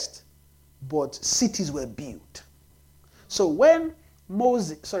land first, but cities were built. So when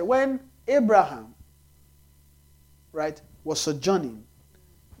Abraham, right, was sojourning,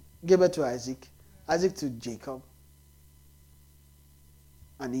 gave birth to Isaac, Isaac to Jacob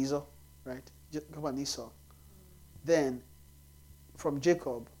and Esau, right? Jacob and Esau. Then from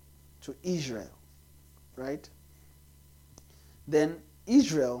Jacob to Israel, right? Then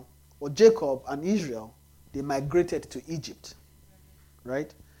Israel, or Jacob and Israel, they migrated to Egypt,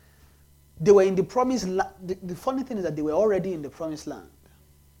 right? They were in the promised land. The funny thing is that they were already in the promised land.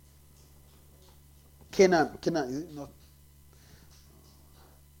 Canaan is it not?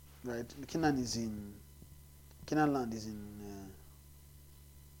 Right? Canaan land is in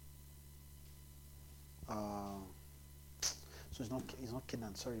so So it's not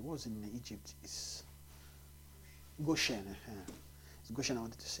Canaan. Sorry, what was in Egypt? It's Goshen. It's Goshen I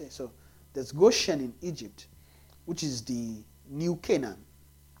wanted to say. So there's Goshen in Egypt, which is the new Canaan,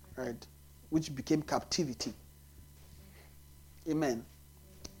 right? Which became captivity. Amen.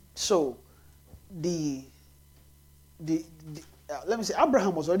 So let me say,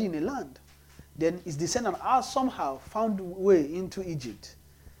 Abraham was already in a land. Then his descendants somehow found a way into Egypt.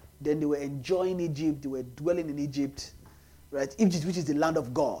 Then they were enjoying Egypt. They were dwelling in Egypt, right? Egypt, which is the land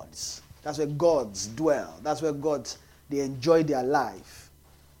of gods. That's where gods dwell. That's where they enjoy their life,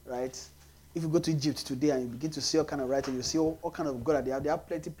 right? If you go to Egypt today and you begin to see all kind of writing, you see all kind of God they have. They have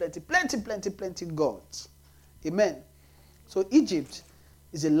plenty gods. Amen. So Egypt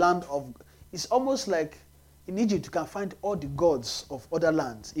is a land of. It's almost like in Egypt you can find all the gods of other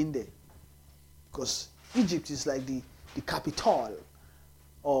lands in there, because Egypt is like the capital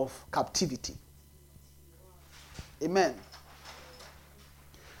of captivity. Amen.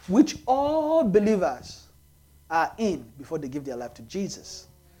 Which all believers are in before they give their life to Jesus.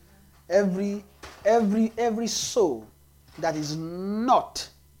 Every soul that is not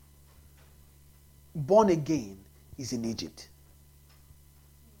born again is in Egypt.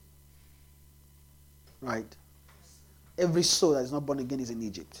 Right? Every soul that is not born again is in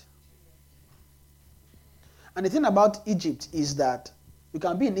Egypt. And the thing about Egypt is that you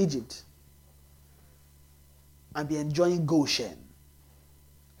can be in Egypt and be enjoying Goshen,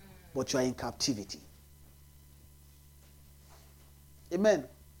 but you are in captivity. Amen.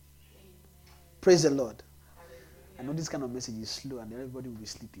 Praise the Lord. I know this kind of message is slow and everybody will be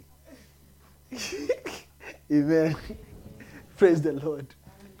sleepy. Amen. Praise the Lord.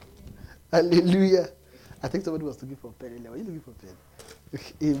 Hallelujah. I think somebody was looking for a pen earlier. Are you looking for a pen?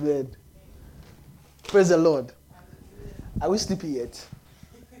 Amen. Praise the Lord. Are we sleepy yet?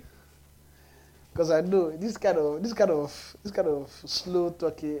 Because I know this kind of slow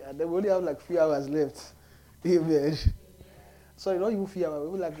talking, and then we only have like 3 hours left. Amen. Sorry, not even 3 hours.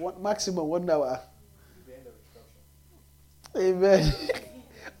 We have like maximum 1 hour. Amen.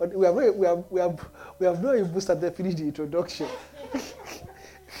 But we have not even started finished the introduction.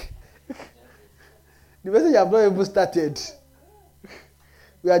 The message have not even started.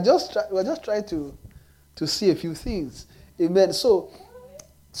 We are just trying to see a few things. Amen. So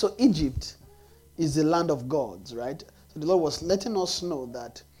Egypt is the land of gods, right? So the Lord was letting us know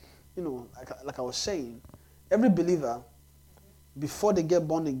that, like I was saying, every believer, before they get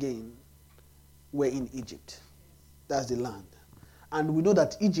born again, were in Egypt. That's the land. And we know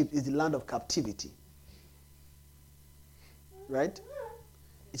that Egypt is the land of captivity. Right?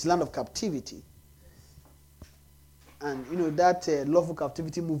 It's land of captivity. And that Lawful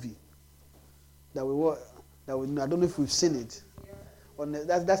Captivity movie that I don't know if we've seen it.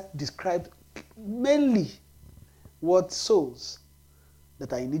 That's described mainly what souls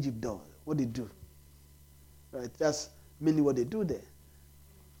that are in Egypt do, what they do. Right? That's mainly what they do there.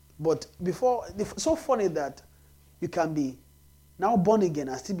 But it's so funny that you can be now born again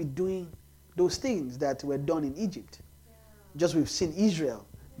and still be doing those things that were done in Egypt. Yeah. Just we've seen Israel.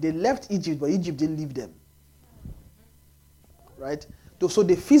 They left Egypt, but Egypt didn't leave them. Right? So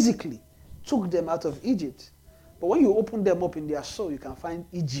they physically took them out of Egypt. But when you open them up in their soul, you can find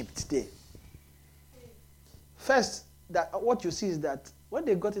Egypt there. First, what you see is that when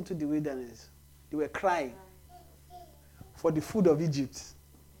they got into the wilderness, they were crying for the food of Egypt.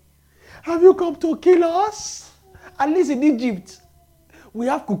 Have you come to kill us? At least in Egypt, we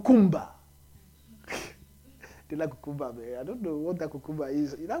have cucumber. They like cucumber, man. I don't know what that cucumber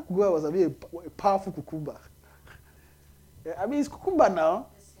is. That cucumber was a powerful cucumber. I mean, it's cucumber now.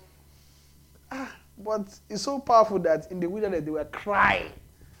 But it's so powerful that in the wilderness, they were crying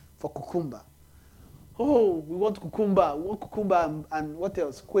for cucumber. Oh, we want cucumber. We want cucumber and what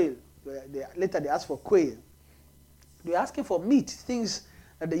else? Quail. Later, they asked for quail. They were asking for meat, things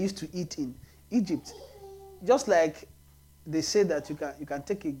that they used to eat in Egypt. Just like they say that you can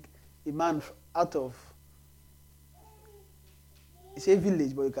take a man out of, it's a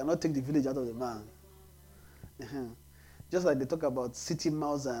village, but you cannot take the village out of the man. Just like they talk about city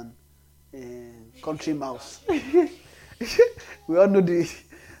mouse and country mouse. We all know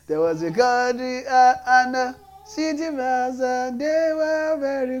there was a country and a city mouse, and they were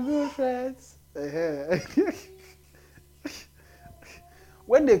very good friends.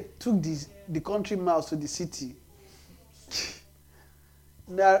 When they took the country mouse to the city,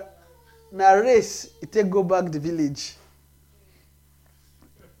 na race, it take go back the village.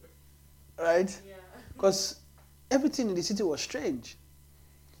 Right? Because everything in the city was strange.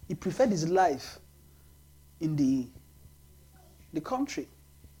 He preferred his life in the country.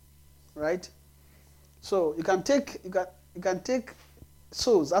 Right? So you can You can take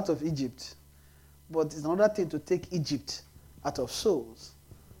souls out of Egypt, but it's another thing to take Egypt out of souls,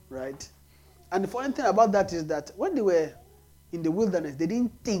 right? And the funny thing about that is that when they were in the wilderness, they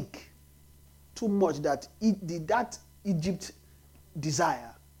didn't think too much that that Egypt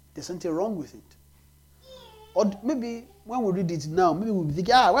desire, there's something wrong with it. Or maybe when we read it now, maybe we'll be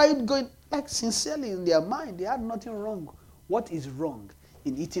thinking, why are you going? Like sincerely in their mind, they had nothing wrong. What is wrong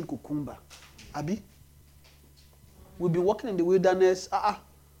in eating cucumber? Abi? We'll be walking in the wilderness.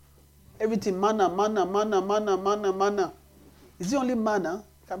 Everything manna. Is it only manna?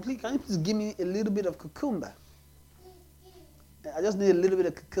 Can you please give me a little bit of cucumber? I just need a little bit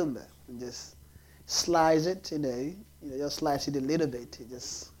of cucumber. And just slice it, just slice it a little bit. You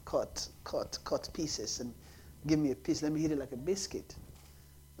just cut pieces and give me a piece. Let me eat it like a biscuit,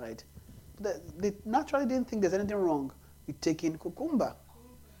 right? They naturally didn't think there's anything wrong with taking cucumber.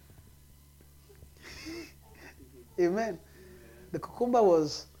 Amen. The cucumber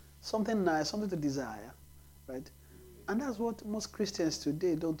was something nice, something to desire, right? And that's what most Christians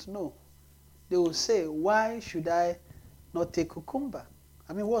today don't know. They will say, why should I not take cucumber?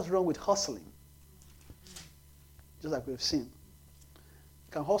 I mean, what's wrong with hustling? Just like we've seen.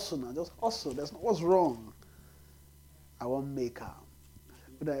 You can hustle now, just hustle. What's wrong? I won't make her.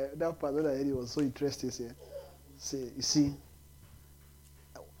 That part that I heard was so interesting. Say, you see,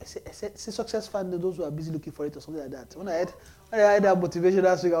 I say success find those who are busy looking for it or something like that. When I had that motivation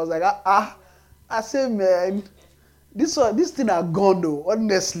last week, I was like, I say, man, this thing are gone though,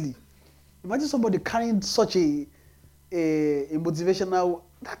 honestly. Imagine somebody carrying such a motivational,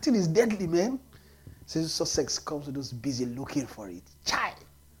 that thing is deadly, man. So success comes to those busy looking for it. Child.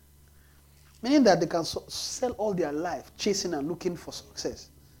 Meaning that they can sell all their life chasing and looking for success.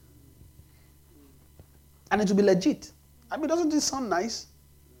 And it will be legit. I mean, doesn't this sound nice?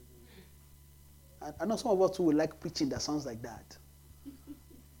 I know some of us who will like preaching that sounds like that.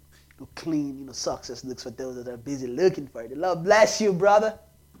 Clean, success looks for those that are busy looking for it. The Lord bless you, brother.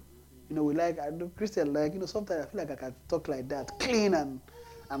 I know Christian sometimes I feel like I can talk like that. Clean and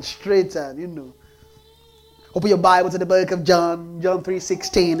straight and, Open your Bible to the book of John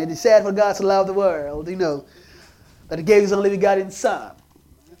 3:16. And he said, for God to love the world, that he gave his only begotten son.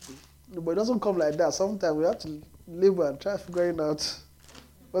 But it doesn't come like that. Sometimes we have to live and try figuring out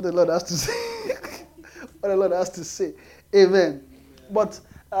what the Lord has to say. What the Lord has to say. Amen. But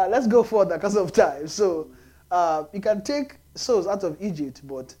let's go further because of time. So you can take souls out of Egypt,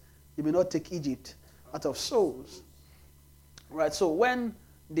 but you may not take Egypt out of souls. Right? So when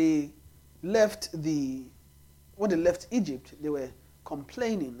they left Egypt, they were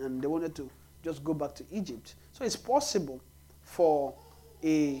complaining and they wanted to just go back to Egypt. So it's possible for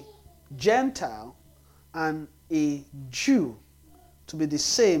a Gentile and a Jew to be the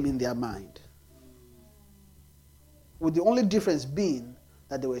same in their mind. With the only difference being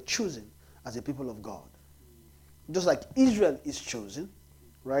that they were chosen as a people of God. Just like Israel is chosen,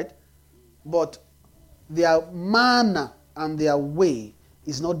 right? But their manner and their way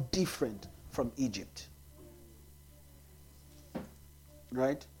is not different from Egypt.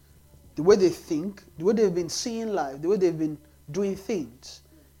 Right? The way they think, the way they've been seeing life, the way they've been doing things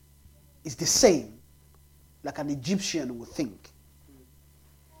is the same like an Egyptian would think.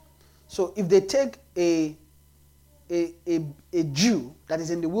 So if they take a Jew that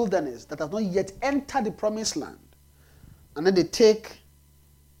is in the wilderness that has not yet entered the promised land, and then they take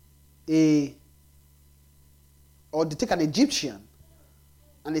an Egyptian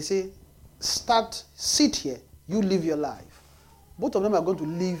and they say, sit here, you live your life. Both of them are going to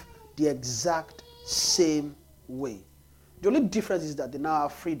live the exact same way. The only difference is that they now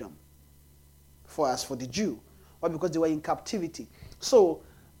have freedom for the Jew. Why? Because they were in captivity. So,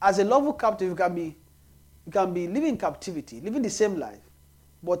 as a lawful captive, you can be living in captivity, living the same life.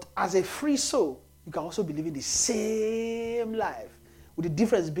 But as a free soul, you can also be living the same life, with the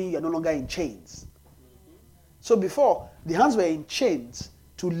difference being you're no longer in chains. So before, the hands were in chains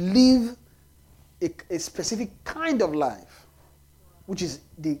to live a specific kind of life, which is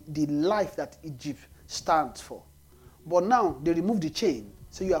the life that Egypt stands for. But now, they remove the chain,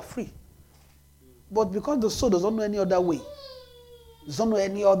 so you are free. But because the soul does not know any other way, does not know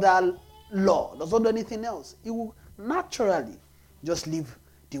any other law, does not know anything else, it will naturally just live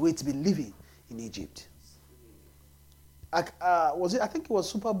the way it's been living in Egypt. I think it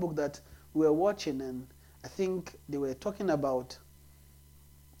was Superbook that we were watching, and I think they were talking about,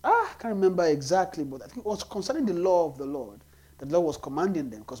 I can't remember exactly, but I think it was concerning the law of the Lord. The Lord was commanding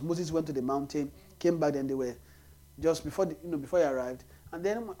them, because Moses went to the mountain, came back, and they were just before he arrived. And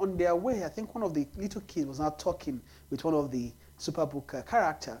then on their way, I think one of the little kids was now talking with one of the Superbook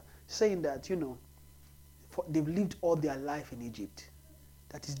character, saying that, they've lived all their life in Egypt,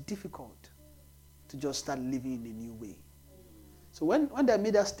 that it's difficult to just start living in a new way. So when they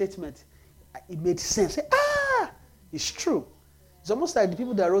made that statement, it made sense. Say, it's true. It's almost like the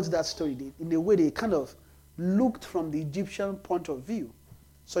people that wrote that story, in a way they kind of looked from the Egyptian point of view.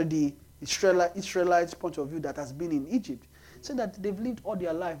 So the Israelites' point of view that has been in Egypt. Saying that they've lived all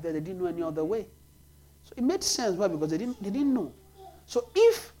their life there, they didn't know any other way. So it made sense. Why? Because they didn't know. So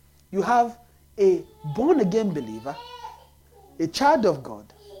if you have a born-again believer, a child of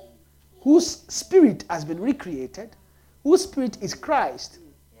God, whose spirit has been recreated, whose spirit is Christ,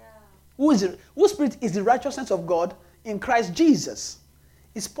 whose spirit is the righteousness of God in Christ Jesus,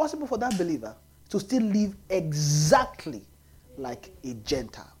 it's possible for that believer to still live exactly like a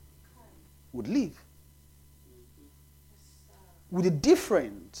Gentile would live. With the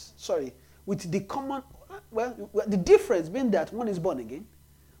difference, with the common, the difference being that one is born again,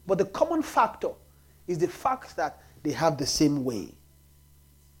 but the common factor is the fact that they have the same way,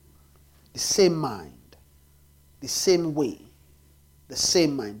 the same mind, the same way, the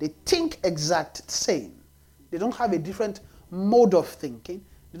same mind. They think exact same. They don't have a different mode of thinking.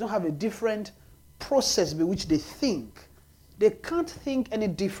 They don't have a different process by which they think. They can't think any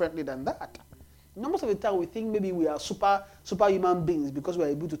differently than that. Most of the time we think maybe we are superhuman beings because we are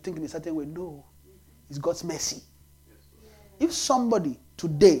able to think in a certain way. No, it's God's mercy. If somebody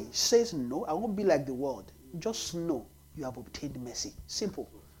today says, no, I won't be like the world, just know you have obtained mercy. Simple.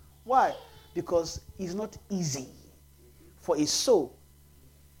 Why? Because it's not easy for a soul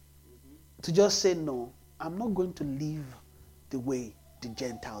to just say, no, I'm not going to live the way the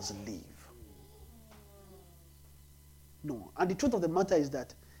Gentiles live. No. And the truth of the matter is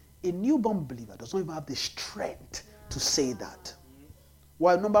that a newborn believer does not even have the strength to say that.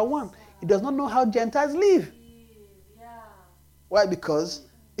 Why? Number one, he does not know how Gentiles live. Why? Because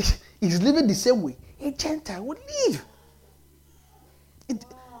he's living the same way a Gentile would live.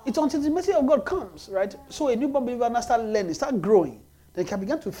 It's until the mercy of God comes, right? So a newborn believer now start learning, start growing. Then can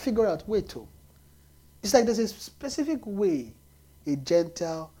begin to figure out, wait, it's like there's a specific way a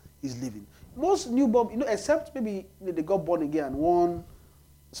Gentile is living. Most newborn, except maybe they got born again and one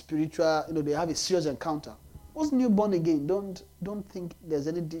spiritual, they have a serious encounter. Most newborn again don't think there's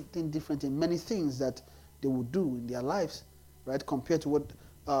anything different in many things that they would do in their lives, right, compared to what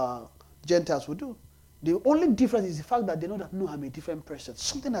Gentiles would do. The only difference is the fact that they know that, no, I'm a different person.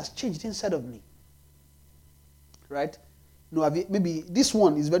 Something has changed inside of me, right? Maybe this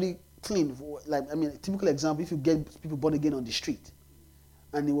one is very clean. A typical example, if you get people born again on the street,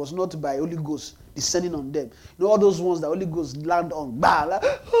 and it was not by Holy Ghost descending on them. All those ones that Holy Ghost land on. I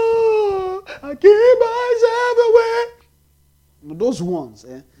keep myself away. Those ones,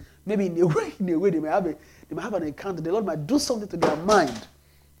 maybe in a way they might have an encounter. The Lord might do something to their mind,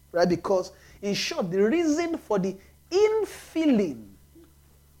 right? Because, in short, the reason for the infilling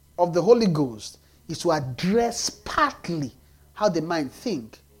of the Holy Ghost is to address partly how the mind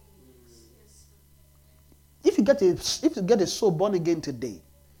think. If you get a soul born again today,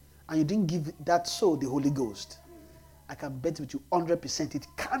 and you didn't give that soul the Holy Ghost, I can bet with you 100% it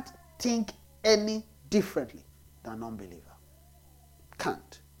can't think any differently than an unbeliever.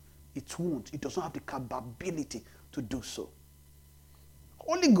 Can't. It won't. It does not have the capability to do so.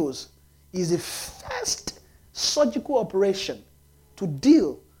 Holy Ghost is the first surgical operation to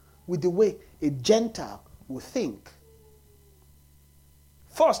deal with the way a Gentile will think.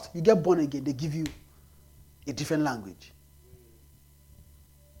 First, you get born again, they give you a different language.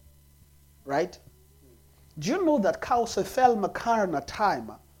 Right? Do you know that Kausefel Makarna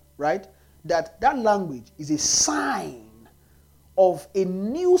time, right? That language is a sign of a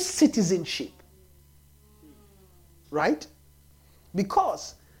new citizenship. Right?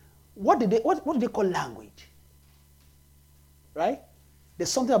 Because what do they call language? Right? There's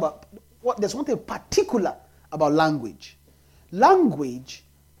something particular about language. Language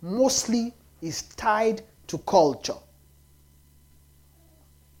mostly is tied to culture.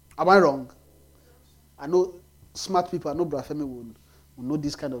 Am I wrong? I know smart people, I know Brother Femi will know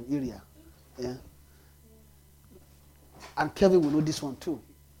this kind of area. Yeah? And Kevin will know this one too.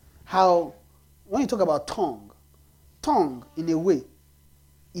 How, when you talk about tongue in a way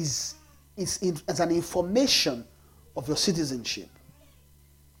is an information of your citizenship.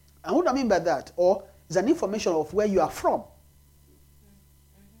 And what I mean by that, or is an information of where you are from.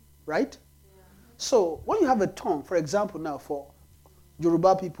 Right? So when you have a tongue, for example, now for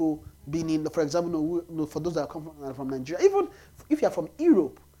Yoruba people being in, for example, for those that come from Nigeria, even if you are from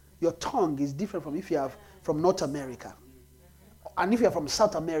Europe, your tongue is different from if you are from North America, and if you are from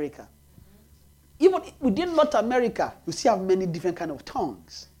South America. Even within North America, you still have many different kind of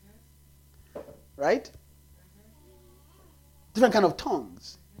tongues, right? Different kind of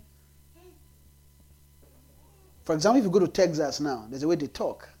tongues. For example, if you go to Texas now, there's a way they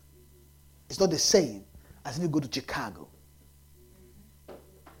talk. It's not the same as if you go to Chicago.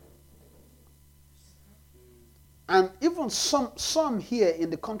 And even some here in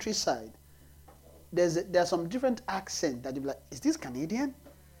the countryside, there's some different accent that you'll be like, is this Canadian?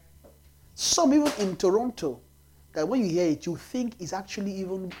 Some even in Toronto, that when you hear it, you think it's actually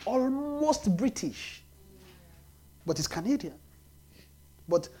even almost British. But it's Canadian.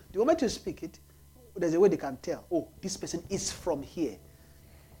 But the moment you speak it, there's a way they can tell, oh, this person is from here.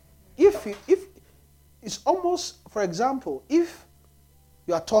 If it's almost, for example, if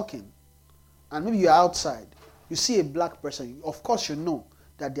you are talking and maybe you're outside, you see a black person, of course you know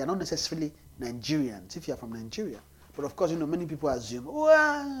that they are not necessarily Nigerians if you are from Nigeria. But of course, you know, many people assume,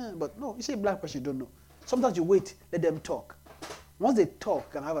 oh, but no, you see a black person, you don't know. Sometimes you wait, let them talk. Once they talk,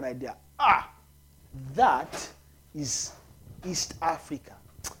 you can have an idea. That is East Africa.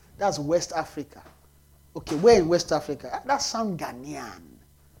 That's West Africa. Okay, where in West Africa? That sounds Ghanaian.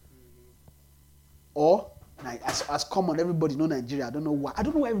 Or, as common, everybody know Nigeria. I don't know why. I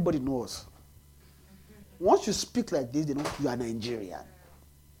don't know why everybody knows. Once you speak like this, they know you are Nigerian.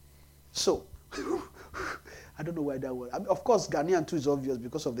 So, I don't know why that was. I mean, of course, Ghanaian too is obvious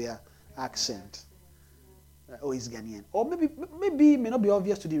because of their accent. Oh, it's Ghanaian. Or maybe it may not be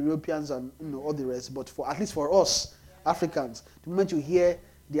obvious to the Europeans and all the rest, but at least for us Africans, the moment you hear,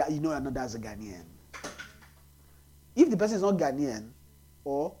 you know another as a Ghanaian. If the person is not Ghanaian,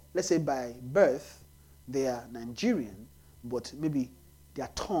 or let's say by birth they are Nigerian, but maybe their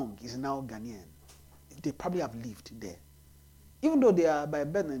tongue is now Ghanaian, they probably have lived there. Even though they are by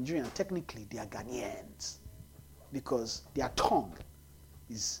birth Nigerian, technically they are Ghanaians because their tongue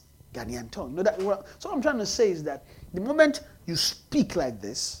is Ghanaian tongue. You know that. So what I'm trying to say is that the moment you speak like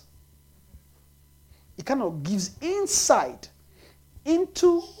this, it kind of gives insight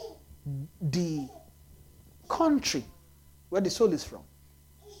into the country where the soul is from,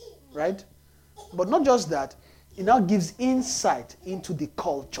 right? But not just that, it now gives insight into the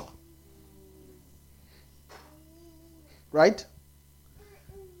culture, right?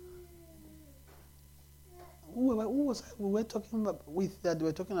 Who was we were talking about with that? We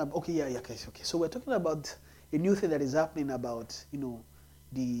were talking about, okay. So we're talking about a new thing that is happening about,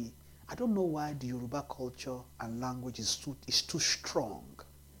 I don't know why the Yoruba culture and language is too strong.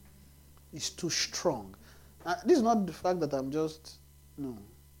 It's too strong. This is not the fact that I'm just,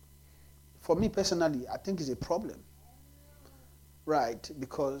 for me personally, I think it's a problem. Right?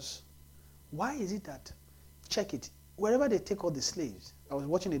 Because why is it that, check it, wherever they take all the slaves, I was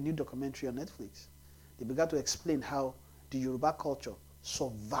watching a new documentary on Netflix. They began to explain how the Yoruba culture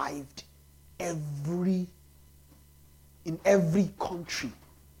survived in every country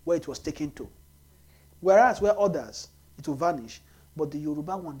where it was taken to. Whereas where others, it will vanish, but the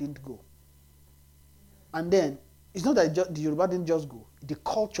Yoruba one didn't go. And then, it's not that the Yoruba didn't just go, the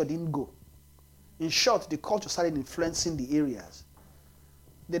culture didn't go. In short, the culture started influencing the areas.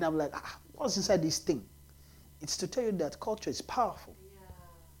 Then I'm like, what's inside this thing? It's to tell you that culture is powerful. Yeah.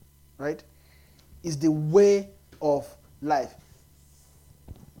 Right? It's the way of life.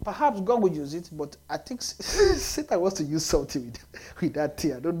 Perhaps God will use it, but I think Satan wants to use something with that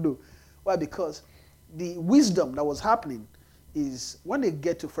thing. I don't know. Why? Because the wisdom that was happening is when they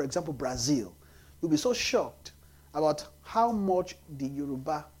get to, for example, Brazil, you'll be so shocked about how much the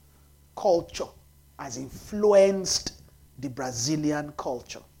Yoruba culture has influenced the Brazilian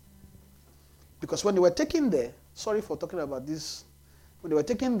culture. Because when they were taken there, sorry for talking about this, when they were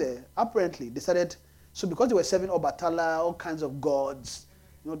taken there, apparently they started, so because they were serving Obatala, all kinds of gods,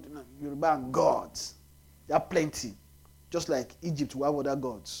 Yoruba and gods, there are plenty. Just like Egypt, we have other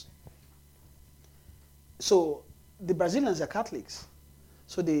gods. So the Brazilians are Catholics.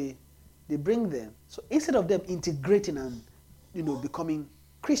 So they bring them. So instead of them integrating and becoming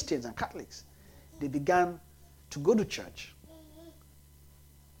Christians and Catholics, they began to go to church.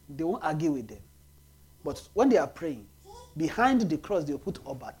 They won't argue with them. But when they are praying, behind the cross they will put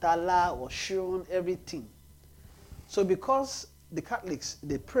Obatala, Oshun, everything. So because the Catholics,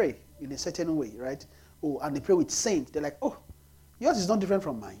 they pray in a certain way, right? Oh, and they pray with saints. They're like, oh, yours is not different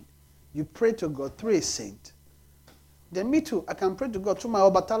from mine. You pray to God through a saint. Then me too, I can pray to God through my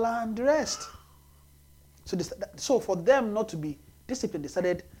Obatala and the rest. So for them not to be disciplined, they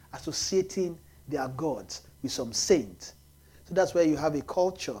started associating their gods with some saints. So that's where you have a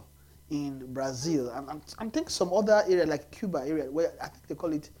culture in Brazil. And I think some other area like Cuba area, where I think they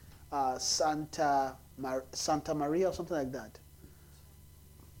call it Santa Maria or something like that,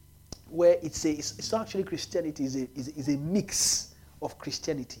 where it's not actually Christianity, is a mix of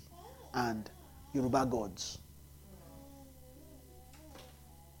Christianity and Yoruba gods.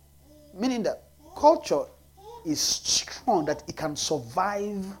 Meaning that culture is strong, that it can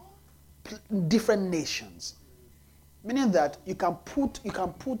survive different nations. Meaning that you can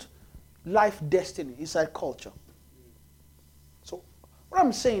put life destiny inside culture. So what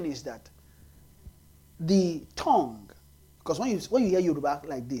I'm saying is that the tongue, because when you hear Yoruba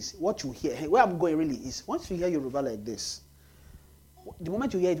like this, what you hear, where I'm going really is, once you hear Yoruba like this, the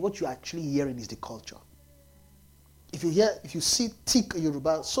moment you hear it, what you're actually hearing is the culture. If you see thick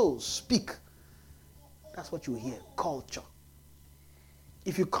Yoruba souls speak, that's what you hear, culture.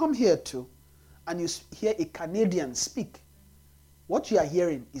 If you come here too, and you hear a Canadian speak, what you are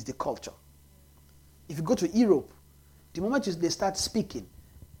hearing is the culture. If you go to Europe, the moment they start speaking,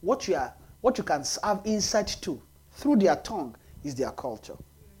 what you can have insight to through their tongue is their culture.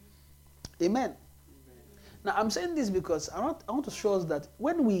 Amen. Now I'm saying this because I want to show us that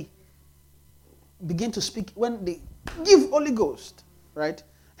when we begin to speak, when they give Holy Ghost, right?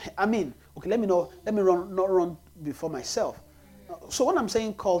 I mean, okay, let me not run before myself. So when I'm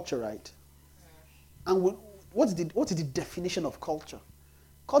saying culture, right? And what is the definition of culture?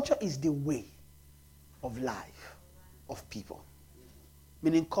 Culture is the way of life of people.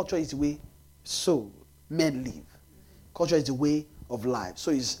 Meaning culture is the way men live. Culture is the way of life.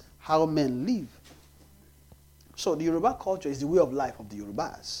 So it's how men live. So the Yoruba culture is the way of life of the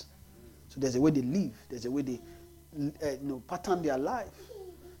Yorubas. So there's a way they live. There's a way they pattern their life.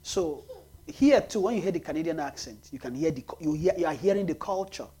 So here too, when you hear the Canadian accent, you are hearing the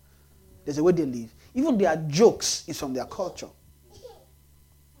culture. There's a way they live. Even their jokes is from their culture.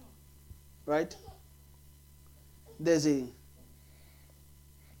 Right? There's a,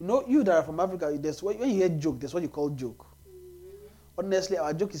 you that are from Africa, when you hear joke, that's what you call joke. Honestly,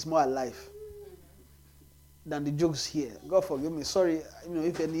 our joke is more alive than the jokes here. God forgive me. Sorry,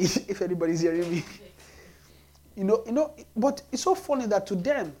 if anybody's hearing me. But it's so funny that to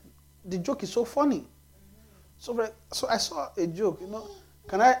them, the joke is so funny. So I saw a joke,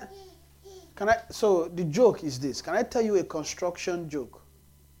 so the joke is this. Can I tell you a construction joke?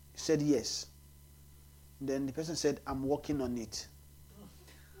 He said yes. Then the person said, I'm working on it.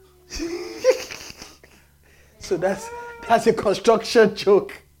 So that's a construction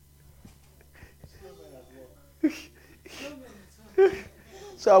joke.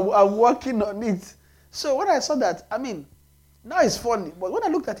 So I'm working on it. So when I saw that, now it's funny. But when I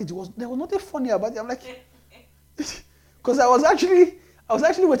looked at it, there was nothing funny about it. I'm like, because I was actually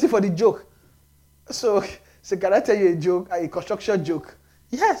waiting for the joke. So can I tell you a joke, a construction joke?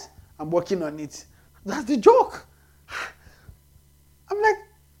 Yes, I'm working on it. That's the joke. I'm like,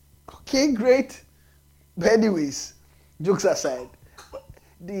 okay, great. But anyways, jokes aside,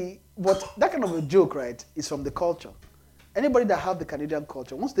 but that kind of a joke, right, is from the culture. Anybody that have the Canadian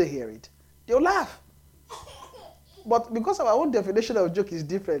culture, once they hear it, they'll laugh. But because our own definition of joke is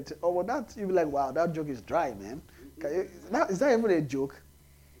different, or that you'll be like, wow, that joke is dry, man. Is that even a joke?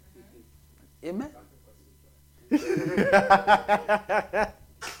 Amen?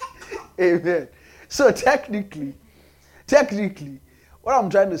 Amen. So technically, what I'm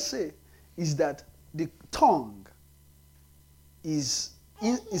trying to say is that the tongue is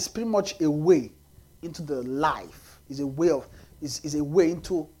pretty much a way into the life. Is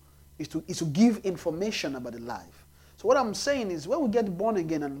to give information about the life. So what I'm saying is when we get born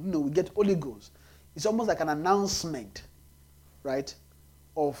again and we get Holy Ghost, it's almost like an announcement, right,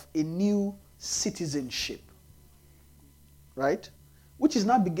 of a new citizenship, right, which is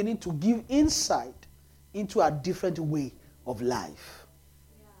now beginning to give insight into a different way of life.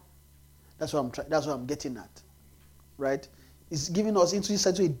 Yeah. That's what I'm getting at, right? It's giving us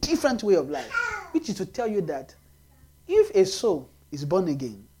insight into a different way of life, which is to tell you that if a soul is born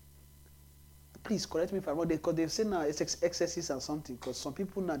again, please correct me if I'm wrong, because they've said now it's excesses and something, because some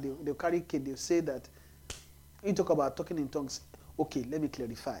people now, they'll carry cane, they'll say that, when you talk about talking in tongues, okay, let me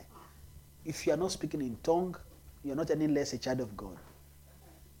clarify. If you are not speaking in tongue, you're not any less a child of God.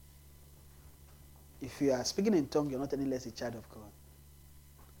 If you are speaking in tongue, you're not any less a child of God.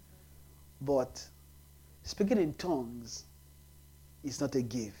 But speaking in tongues is not a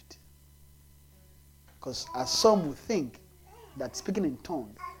gift. Because as some would think that speaking in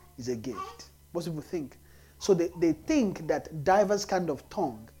tongue is a gift. Most people think. So they think that diverse kind of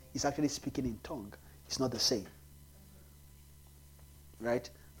tongue is actually speaking in tongue. It's not the same. Right?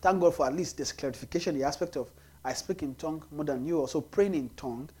 Thank God for at least this clarification, the aspect of I speak in tongue more than you, also praying in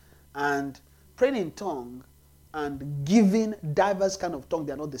tongue. And praying in tongue and giving diverse kind of tongue,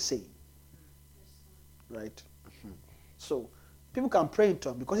 they are not the same. Right? So people can pray in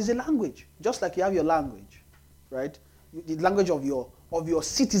tongue because it's a language. Just like you have your language. Right? The language of your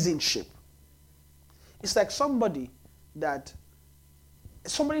citizenship. It's like somebody that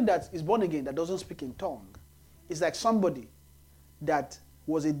somebody that is born again that doesn't speak in tongue is like somebody that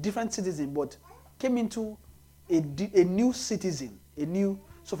was a different citizen but came into a new citizen,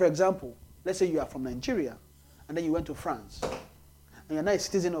 so for example, let's say you are from Nigeria and then you went to France and you're now a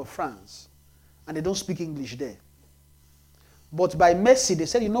citizen of France and they don't speak English there. But by mercy, they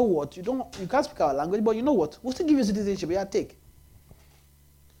said, you know what, you can't speak our language, but you know what, we'll still give you citizenship, yeah, take.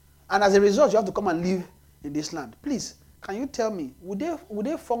 And as a result, you have to come and live in this land. Please, can you tell me, would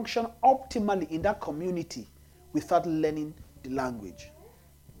they function optimally in that community without learning the language?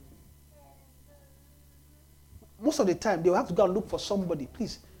 Most of the time, they will have to go and look for somebody.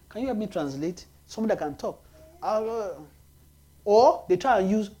 Please, can you help me translate? Somebody that can talk. Or they try and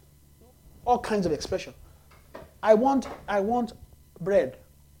use all kinds of expression. I want bread.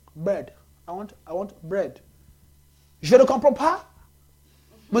 Bread. I want bread. Je ne comprends pas.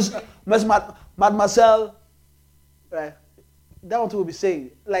 Mademoiselle. Right. That what we'll be saying.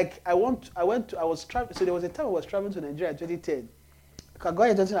 Like I was traveling. So there was a time I was traveling to Nigeria in 2010. I go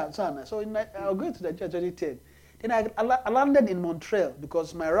ahead so I'll go to Nigeria in 2010. Then I landed in Montreal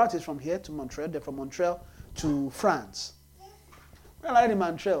because my route is from here to Montreal. Then from Montreal to France. When I landed in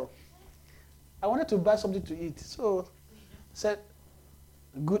Montreal, I wanted to buy something to eat. So I said,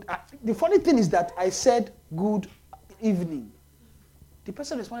 good. The funny thing is that I said good evening. The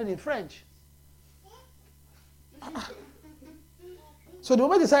person responded in French. So the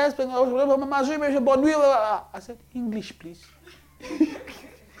moment they started speaking, I said, English, please.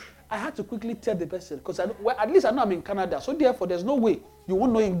 I had to quickly tell the person, because at least I know I'm in Canada, so therefore there's no way you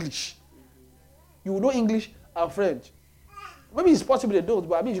won't know English. You will know English and French. Maybe it's possible they don't,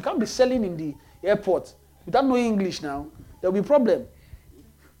 but I mean, you can't be selling in the airport without knowing English now. There'll be a problem.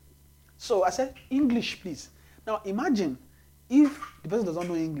 So I said, English, please. Now imagine if the person doesn't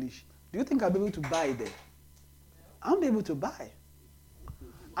know English, do you think I'll be able to buy there? I won't be able to buy.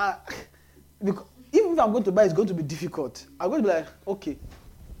 Because even if I'm going to buy, it's going to be difficult. I'm going to be like, okay.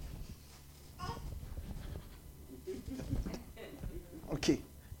 Okay.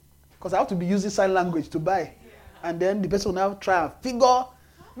 Because I have to be using sign language to buy. And then the person will now try and figure,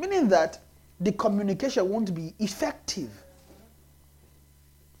 meaning that the communication won't be effective.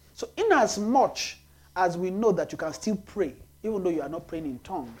 So in as much as we know that you can still pray, even though you are not praying in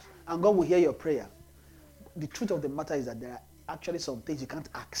tongues, and God will hear your prayer, the truth of the matter is that there are actually some things you can't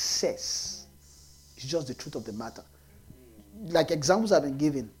access. It's just the truth of the matter. Like examples I've been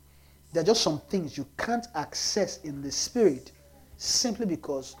given, there are just some things you can't access in the spirit simply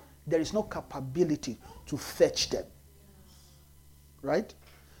because there is no capability to fetch them. Right?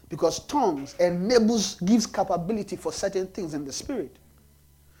 Because tongues gives capability for certain things in the spirit.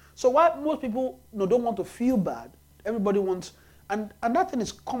 So why most people don't want to feel bad, everybody wants, and that thing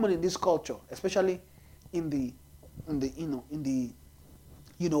is common in this culture, especially in the you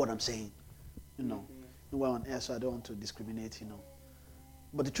know what I'm saying, we're on air, so I don't want to discriminate,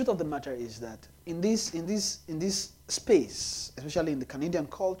 But the truth of the matter is that in this space, especially in the Canadian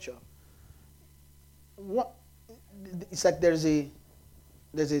culture, it's like there's a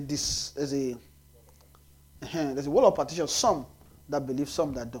wall of partition. Some that believe,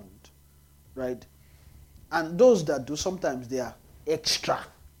 some that don't, right? And those that do, sometimes they are extra.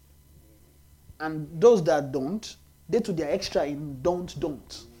 And those that don't, they too, they are extra in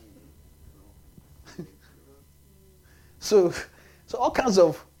don't. So all kinds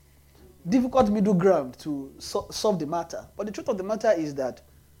of difficult middle ground to solve the matter. But the truth of the matter is that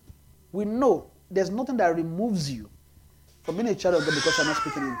we know there's nothing that removes you from being a child of God because you're not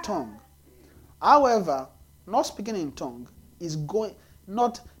speaking in tongue. However, not speaking in tongue is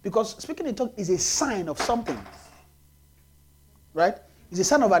because speaking in tongue is a sign of something. Right? It's a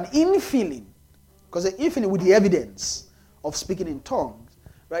sign of an infilling. Because the infilling with the evidence of speaking in tongues,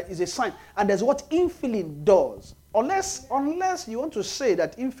 right, is a sign. And there's what infilling does. Unless you want to say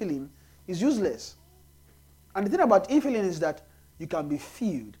that infilling is useless. And the thing about infilling is that you can be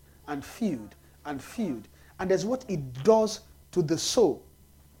filled and filled and filled. And there's what it does to the soul.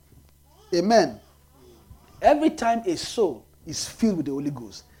 Amen. Every time a soul is filled with the Holy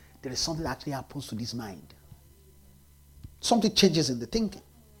Ghost, there is something that actually happens to this mind. Something changes in the thinking.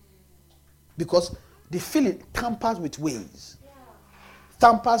 Because the feeling tampers with ways.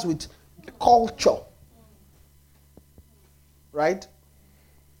 Tampers with culture. Right?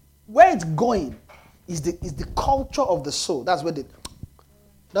 Where it's going is the culture of the soul. That's when the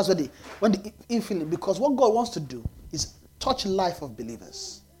infilling, because what God wants to do is touch life of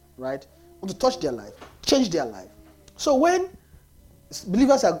believers. Right? Want to touch their life, change their life. So when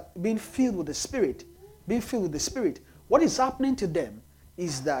believers are being filled with the Spirit, what is happening to them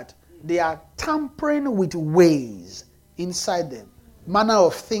is that they are tampering with ways inside them manner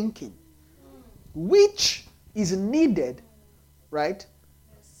of thinking, which is needed, right,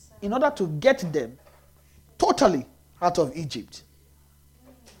 in order to get them totally out of Egypt.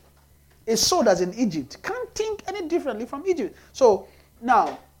 A soul that's in Egypt can't think any differently from Egypt. So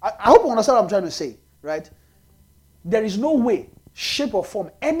now, I hope you understand what I'm trying to say, right? There is no way, shape or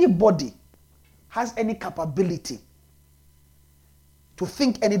form, anybody has any capability to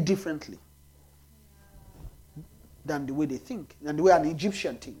think any differently than the way they think, than the way an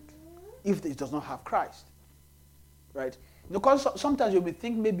Egyptian thinks, if it does not have Christ, right? Because sometimes you may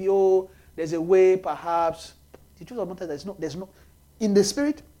think maybe, there's a way, perhaps. The truth of the matter is there's no, in the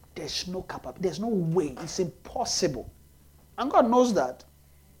spirit, there's no capability, there's no way, it's impossible. And God knows that.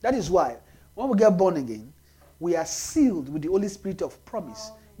 That is why, when we get born again, we are sealed with the Holy Spirit of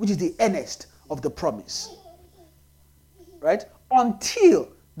promise, which is the earnest of the promise, right? Until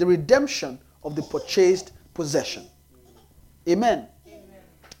the redemption of the purchased possession. Amen. Amen.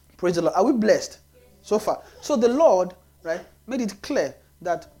 Praise the Lord. Are we blessed so far? So the Lord, right, made it clear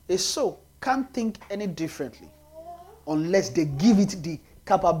that a soul can't think any differently unless they give it the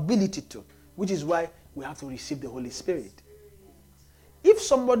capability to, which is why we have to receive the Holy Spirit. If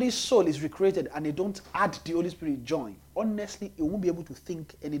somebody's soul is recreated and they don't add the Holy Spirit join, honestly, it won't be able to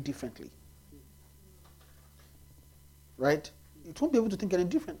think any differently. Right? It won't be able to think any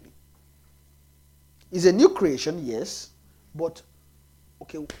differently. It's a new creation, yes, but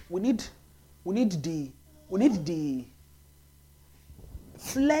okay, we need the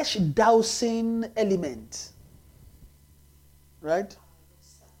flesh dousing element. Right?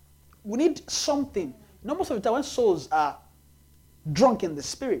 We need something. Most of the time when souls are drunk in the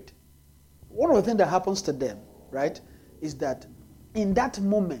spirit, one of the things that happens to them, right, is that in that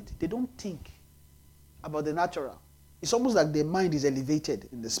moment they don't think about the natural. It's almost like their mind is elevated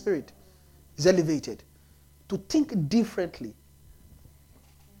in the spirit. It's elevated to think differently.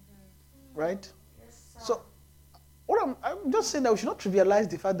 Right? So what I'm just saying that we should not trivialize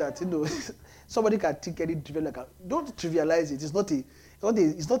the fact that somebody can think any different. Don't trivialize it. It's not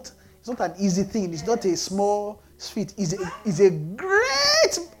an easy thing. It's not a small feat. It's a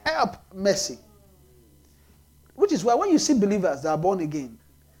great help, mercy. Which is why when you see believers that are born again,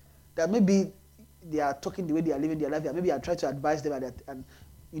 that maybe they are talking the way they are living their life, and maybe you are trying to advise them, and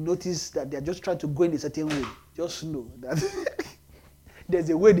you notice that they are just trying to go in a certain way, just know that there's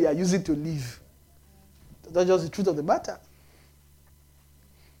a way they are using to live. That's just the truth of the matter.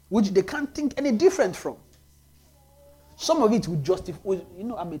 Which they can't think any different from. Some of it would justify,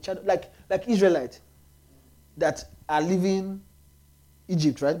 I'm a child, like Israelites that are living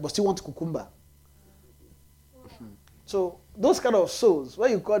Egypt, right? But still want cucumber. So those kind of souls,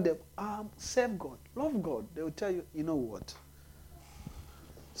 when you call them, serve God, love God, they will tell you, you know what?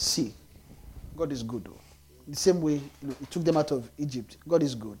 See, God is good. Though. The same way He took them out of Egypt. God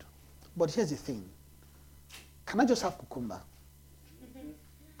is good. But here's the thing. Can I just have cucumber?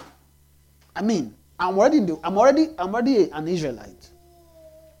 I mean, I'm already an Israelite.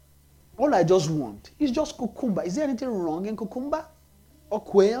 All I just want is just cucumber. Is there anything wrong in cucumber or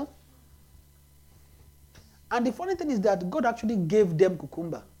quail? And the funny thing is that God actually gave them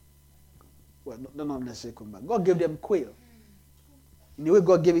cucumber. Well, not necessarily cucumber. God gave them quail. In the way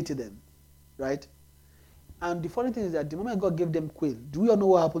God gave it to them, right? And the funny thing is that the moment God gave them quail, do we all know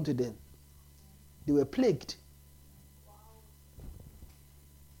what happened to them? They were plagued.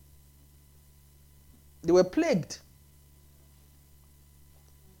 They were plagued.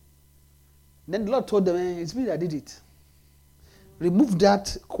 Then the Lord told them, it's me that did it. Remove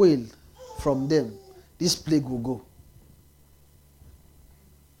that quail from them. This plague will go.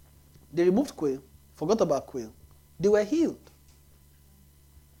 They removed quail, forgot about quail. They were healed.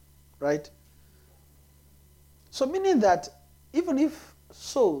 Right? So meaning that even if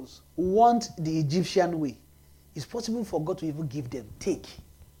souls want the Egyptian way, it's possible for God to even give them, take.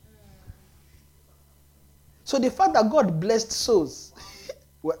 So the fact that God blessed souls,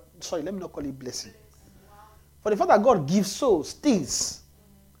 let me not call it blessing. For the fact that God gives souls things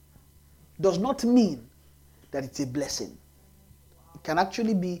does not mean that it's a blessing. It can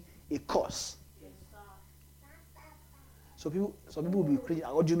actually be a curse. So some people will be crazy.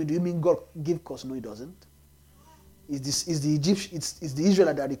 What do you mean? Do you mean God give curse? No, He doesn't. It's the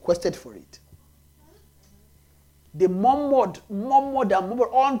Israelites that requested for it. They murmured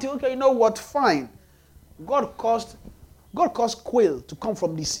until, okay, you know what? Fine. God caused quail to come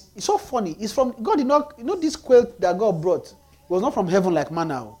from this. It's so funny. It's from God. This quail that God brought was not from heaven like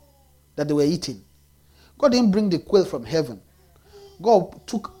manna that they were eating. God didn't bring the quail from heaven. God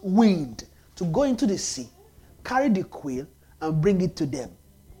took wind to go into the sea, carry the quail, and bring it to them.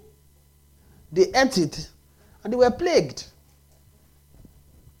 They ate it, and they were plagued.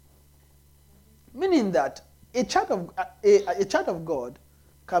 Meaning that a child of God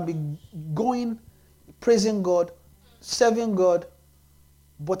can be going, praising God, serving God,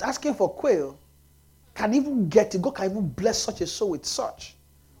 but asking for quail can even get it. God can even bless such a soul with such.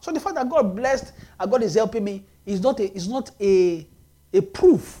 So the fact that God blessed and God is helping me is not a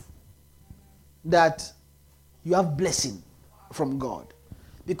proof that you have blessing from God.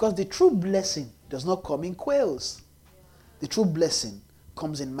 Because the true blessing does not come in quails. The true blessing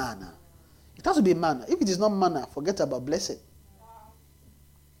comes in manna. It has to be manna. If it is not manna, forget about blessing.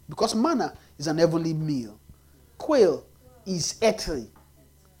 Because manna is an heavenly meal. Quail is earthly,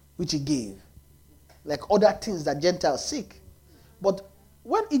 which he gave. Like other things that Gentiles seek. But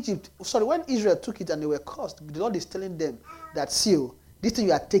when Israel took it and they were cursed, the Lord is telling them that, see, this thing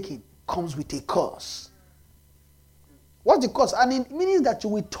you are taking comes with a curse. What's the curse? And it means that you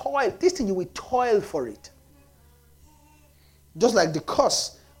will toil. This thing, you will toil for it. Just like the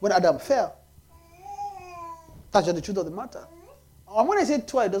curse when Adam fell. That's just the truth of the matter. And when I say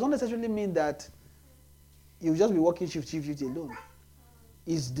toil, it does not necessarily mean that you will just be working shift alone.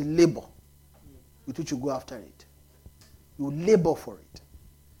 It's the labor with which you go after it. You labor for it.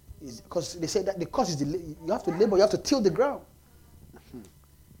 Because they say that the curse is you have to labor, you have to till the ground.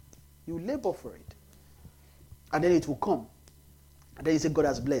 You labor for it. And then it will come. And then you say God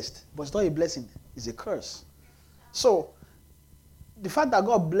has blessed. But it's not a blessing, it's a curse. So, the fact that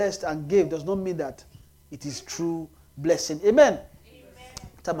God blessed and gave does not mean that it is true blessing. Amen? Amen.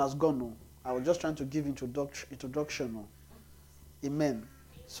 Time has gone. No? I was just trying to give introduction. No? Amen.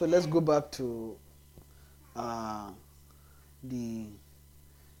 So let's go back to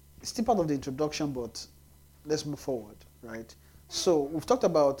it's still part of the introduction, but let's move forward, right? So we've talked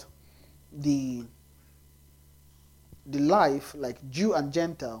about the life, like Jew and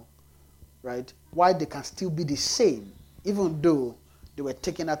Gentile, right? Why they can still be the same, even though they were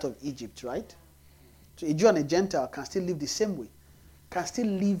taken out of Egypt, right? So a Jew and a Gentile can still live the same way, can still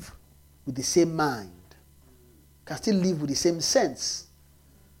live with the same mind, can still live with the same sense,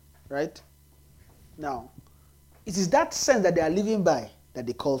 right? Now, it is that sense that they are living by that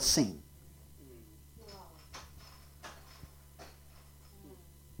they call sin.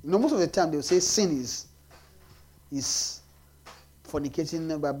 You know, most of the time they will say sin is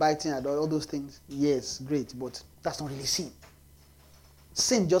fornicating, by biting, and all those things. Yes, great, but that's not really sin.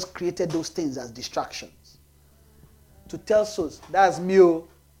 Sin just created those things as distractions. To tell souls, that's me, oh,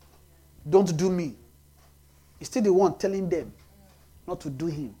 don't do me. It's still the one telling them not to do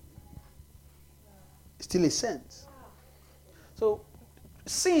him. It's still a sense. So,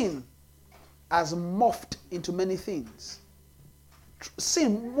 sin has morphed into many things.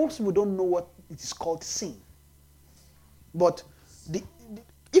 Sin, most people don't know what it is called sin. But if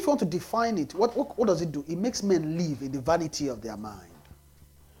you want to define it, what does it do? It makes men live in the vanity of their mind.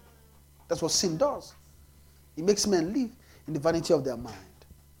 That's what sin does. It makes men live in the vanity of their mind.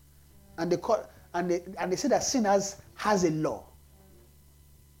 And they say that sin has a law.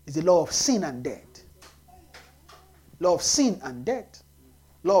 It's the law of sin and death. Law of sin and death.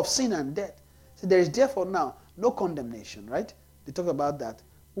 Law of sin and death. So there is therefore now no condemnation, right? They talk about that.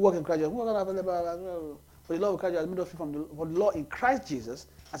 Who walk in Christ Jesus? For the law of Christ has made us free from for the law in Christ Jesus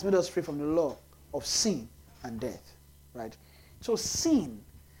has made us free from the law of sin and death, right? So sin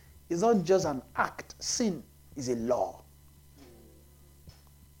is not just an act. Sin is a law.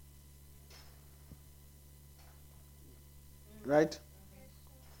 Right?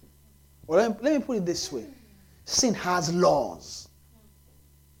 Well, let me put it this way. Sin has laws.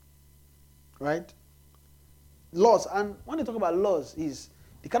 Right? Laws. And when they talk about laws, is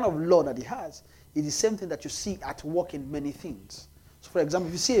the kind of law that it has is the same thing that you see at work in many things. So for example,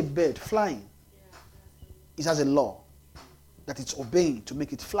 if you see a bird flying, it has a law that it's obeying to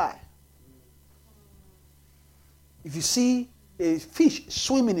make it fly. If you see a fish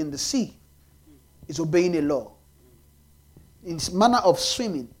swimming in the sea, it's obeying a law. Its manner of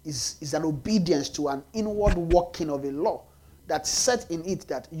swimming is an obedience to an inward working of a law that's set in it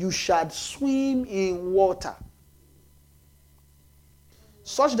that you shall swim in water.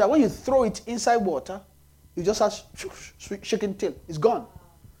 Such that when you throw it inside water, you just have shaking tail. It's gone.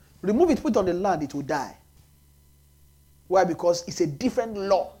 Remove it, put it on the land, it will die. Why? Because it's a different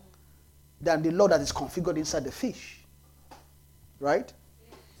law than the law that is configured inside the fish. Right?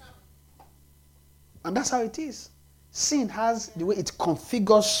 And that's how it is. Sin has the way it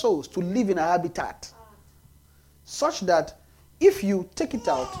configures souls to live in a habitat. Such that if you take it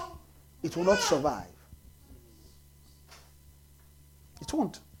out, it will not survive. It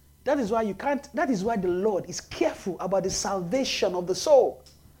won't. That is why the Lord is careful about the salvation of the soul.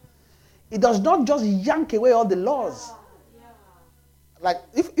 It does not just yank away all the laws. Like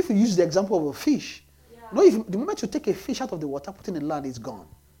if you use the example of a fish, if the moment you take a fish out of the water, put it in the land, it's gone.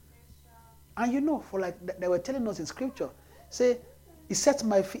 And for like they were telling us in scripture, say, he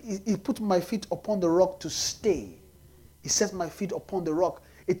put my feet upon the rock to stay. He set my feet upon the rock.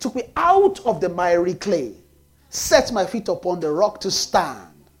 It took me out of the miry clay. Set my feet upon the rock to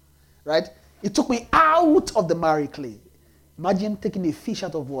stand. Right? It took me out of the miry clay. Imagine taking a fish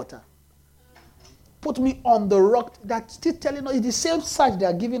out of water. Put me on the rock. That's still telling us, it's the same sight they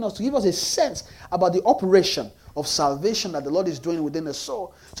are giving us to give us a sense about the operation of salvation that the Lord is doing within the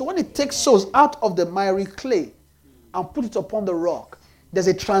soul. So when it takes souls out of the miry clay and put it upon the rock, there's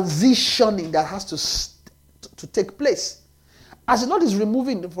a transitioning that has to take place. As the Lord is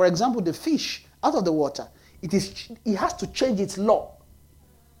removing, for example, the fish out of the water, it has to change its law.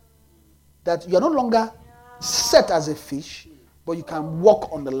 That you are no longer set as a fish, but you can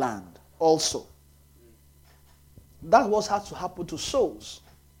walk on the land also. That's what has to happen to souls.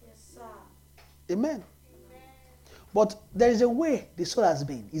 Yes, sir. Amen. But there is a way the soul has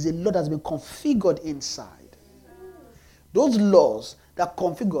been. Is a law that has been configured inside. Those laws that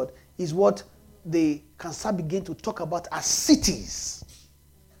configured is what they can start begin to talk about as cities.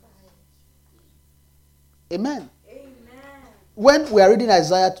 Amen. Amen. When we are reading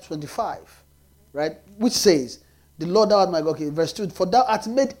Isaiah 25, right, which says, the Lord thou art my God, okay, verse 2, for thou art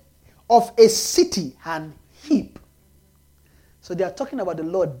made of a city an heap. So they are talking about the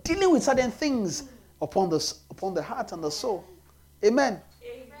Lord dealing with certain things upon the heart and the soul. Amen.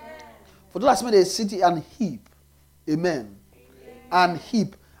 Amen. For thou art made a city an heap. Amen. An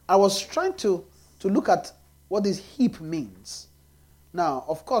heap. I was trying to look at what this heap means. Now,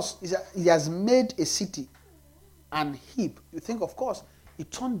 of course, he has made a city an heap. You think, of course, he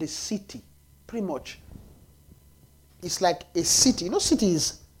turned the city pretty much. It's like a city. City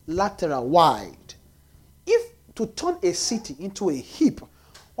is lateral, wide. If to turn a city into a heap,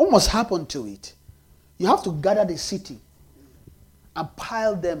 what must happen to it? You have to gather the city and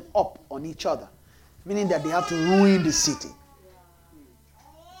pile them up on each other, meaning that they have to ruin the city.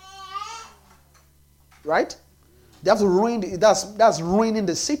 Right? They have to ruin that's ruining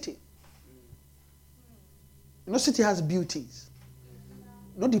the city. City has beauties.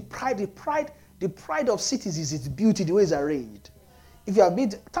 The pride of cities is its beauty, the way it's arranged. If you have been,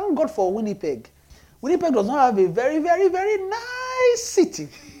 thank God for Winnipeg. Winnipeg does not have a very, very, very nice city.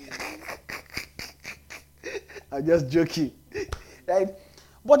 I'm just joking. Right?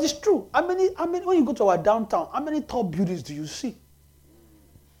 But it's true. How many, when you go to our downtown, how many tall buildings do you see?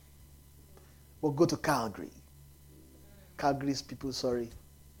 But go to Calgary. Calgary's people, sorry.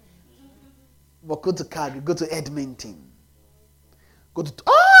 But go to Calgary, go to Edmonton. Go to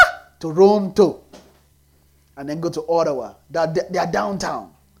Toronto. And then go to Ottawa. They are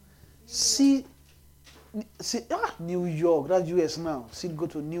downtown. See, New York, that's US now. See, go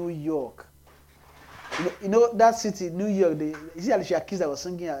to New York. You know that city, New York, you see Alicia Keys that was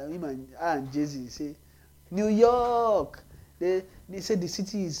singing, him and Jay-Z, say, New York. They said the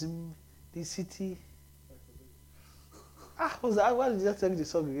city is, the city. What's that? Why did you just tell me the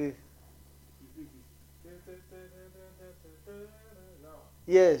song again?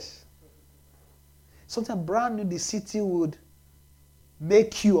 Yes. Something brand new, the city would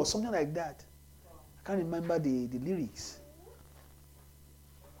make you, or something like that. I can't remember the lyrics.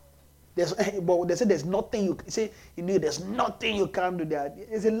 But they said there's nothing there's nothing you can do there.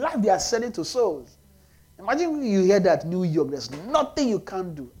 It's a life they are selling to souls. Imagine you hear that New York, there's nothing you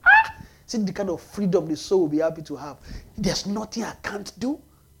can't do. See the kind of freedom the soul will be happy to have. There's nothing I can't do.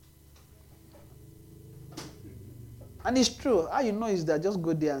 And it's true. How you know is that just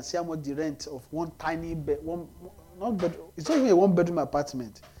go there and see how much the rent of one tiny bed, it's not even a one-bedroom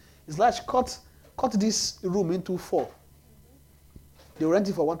apartment. It's like cut this room into 4. They rent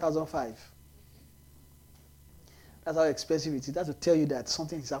it for 1,500. That's how expensive it is. That's to tell you that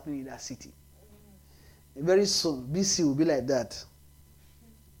something is happening in that city. And very soon, BC will be like that.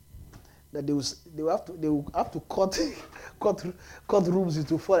 That they will have to cut rooms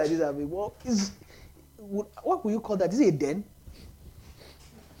into 4 like this. I mean, what will you call that? Is it a den?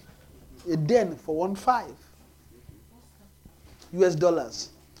 A den for 1.5 US dollars.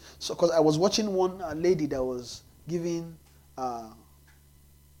 So, because I was watching one lady that was giving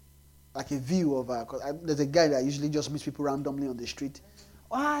like a view of because there's a guy that usually just meets people randomly on the street.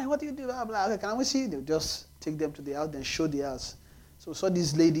 Why? What do you do? I'm like, okay, can we see? They'll just take them to the house, then show the house. So saw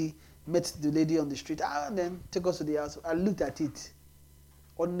this lady, met the lady on the street, and then take us to the house. I looked at it.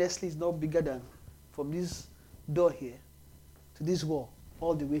 Honestly, it's not bigger than from this door here to this wall,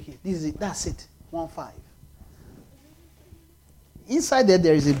 all the way here. This is it. That's it. 1.5. Inside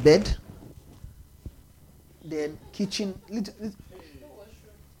there is a bed. Then kitchen.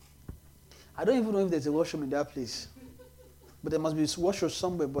 I don't even know if there's a washroom in that place. But there must be a washroom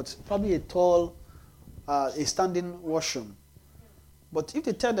somewhere, but probably a tall, a standing washroom. But if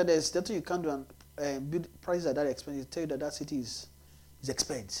they tell that there's nothing you can't do and build prices at that expensive, they tell you that that city is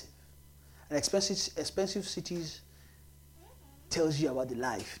expensive. And expensive cities tells you about the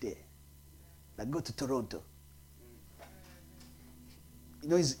life there. Like go to Toronto. You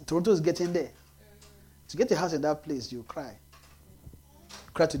know, Toronto is getting there. To get a house in that place, you cry.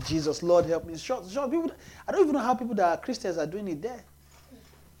 Cry to Jesus, Lord help me. Sure, people, I don't even know how people that are Christians are doing it there.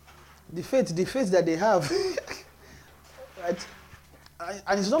 The faith that they have. Right?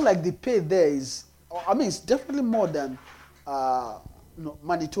 And it's not like the pay there is, I mean, it's definitely more than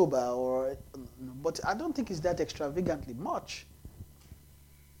Manitoba, but I don't think it's that extravagantly much.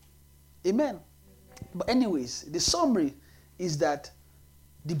 Amen. But anyways, the summary is that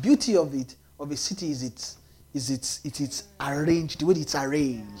the beauty of a city is it's arranged, the way it's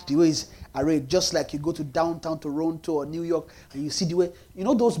arranged, just like you go to downtown Toronto or New York and you see the way, you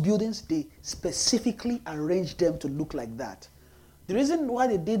know those buildings, they specifically arrange them to look like that. The reason why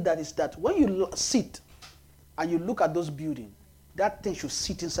they did that is that when you sit and you look at those buildings, that thing should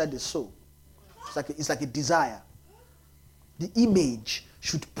sit inside the soul. It's like a desire. The image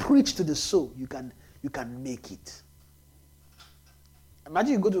should preach to the soul. You can make it.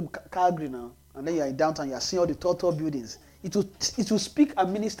 Imagine you go to Calgary now, and then you are in downtown, you are seeing all the tall buildings. It will speak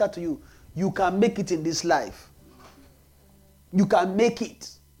and minister to you. You can make it in this life. You can make it.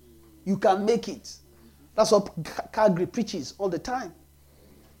 You can make it. That's what Calgary preaches all the time.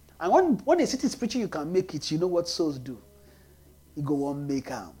 And when the city is preaching, you can make it. You know what souls do? You go on make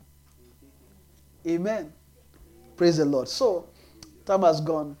them. Amen. Praise the Lord. So, time has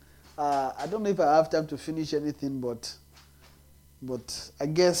gone. I don't know if I have time to finish anything, but I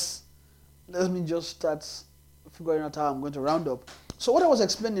guess let me just start figuring out how I'm going to round up. So what I was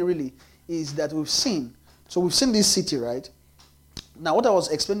explaining really is that we've seen this city, right? Now what I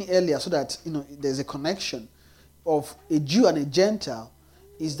was explaining earlier, so that there's a connection of a Jew and a Gentile,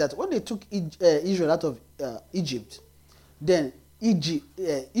 is that when they took Israel out of Egypt, then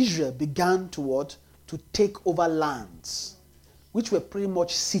Israel began to take over lands, which were pretty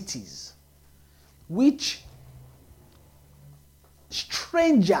much cities, which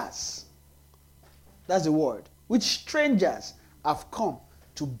strangers, that's the word, which strangers have come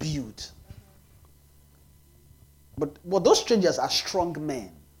to build. But those strangers are strong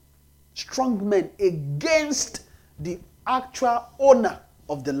men against the actual owner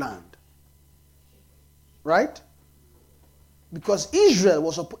of the land. Right? Because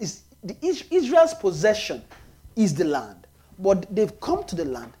Israel's possession is the land. But they've come to the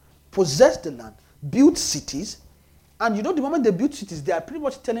land, possessed the land, built cities, and the moment they build cities, they are pretty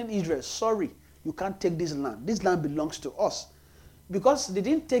much telling Israel, sorry, you can't take this land. This land belongs to us. Because they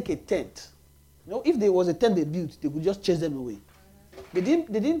didn't take a tent. If there was a tent they built, they could just chase them away. They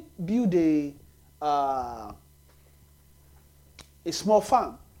didn't build a small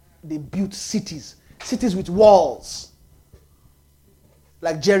farm. They built cities with walls,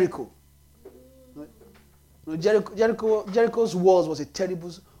 like Jericho. Jericho's walls was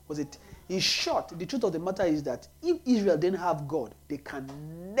in short, the truth of the matter is that if Israel didn't have God, they can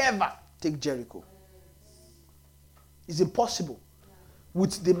never take Jericho. It's impossible.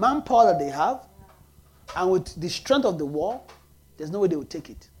 With the manpower that they have, and with the strength of the wall, there's no way they will take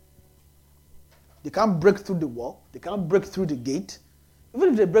it. They can't break through the wall. They can't break through the gate.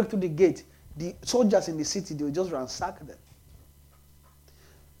 Even if they break through the gate, the soldiers in the city, they will just ransack them.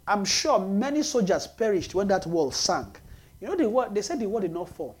 I'm sure many soldiers perished when that wall sank. They said the wall did not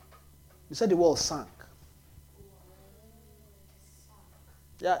fall. They said the wall sank.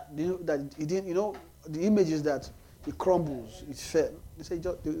 Yeah, that it didn't. The image is that it crumbles, it fell. They said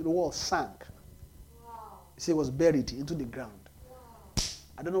the wall sank. They say it was buried into the ground.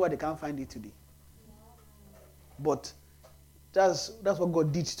 I don't know why they can't find it today. But that's what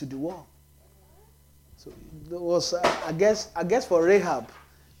God did to the wall. So there was, I guess for Rahab,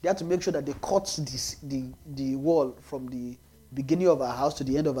 they had to make sure that they cut the wall from the beginning of her house to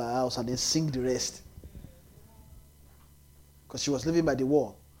the end of her house and then sink the rest. Because she was living by the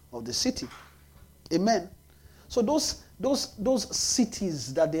wall of the city. Amen. So those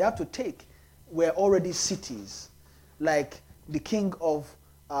cities that they have to take were already cities. Like the king of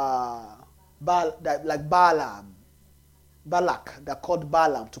Balak, that called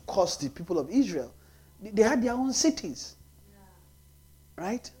Balaam to curse the people of Israel. They had their own cities.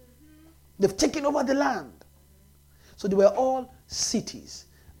 Right? They've taken over the land. So they were all cities.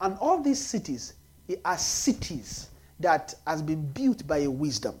 And all these cities are cities that has been built by a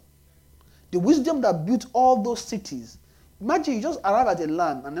wisdom. The wisdom that built all those cities Imagine you just arrive at a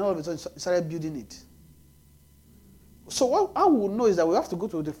land and then all of a sudden you started building it. So what I will know is that we have to go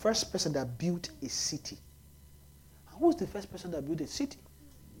to the first person that built a city. And who was the first person that built a city?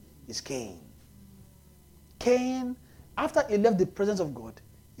 It's Cain. Cain, after he left the presence of God,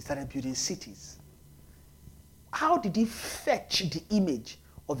 he started building cities. How did he fetch the image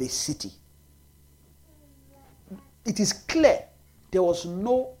of a city? It is clear there was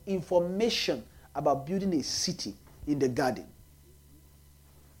no information about building a city in the garden.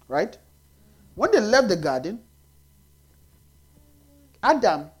 Right? When they left the garden,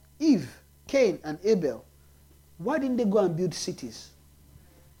 Adam, Eve, Cain, and Abel, why didn't they go and build cities?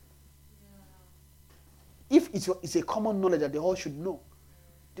 If it's a common knowledge that they all should know.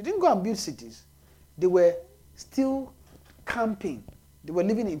 They didn't go and build cities. They were still camping. They were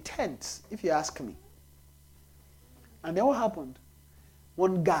living in tents, if you ask me. And then what happened?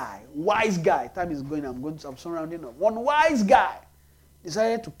 One guy, wise guy, time is going, I'm surrounding up. One wise guy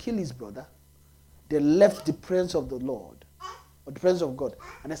decided to kill his brother. They left the presence of the Lord, or the presence of God,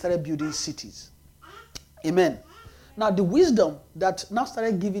 and they started building cities. Amen. Now the wisdom that now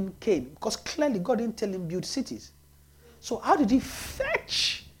started giving Cain, because clearly God didn't tell him build cities. So how did he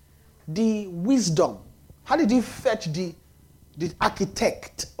fetch the wisdom? How did he fetch the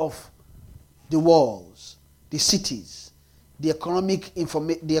architect of the walls, the cities, the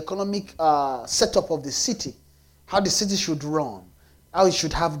economic setup of the city, how the city should run, how it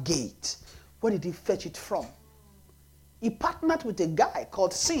should have gates? Where did he fetch it from? He partnered with a guy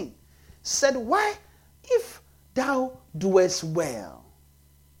called Sin. Said, why, if thou doest well,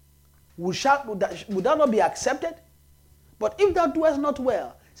 would thou not be accepted? But if thou doest not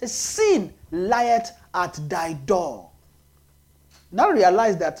well, says, sin lieth at thy door. Now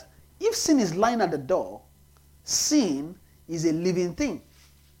realize that if sin is lying at the door, sin is a living thing.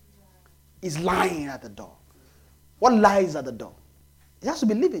 It's lying at the door. What lies at the door? It has to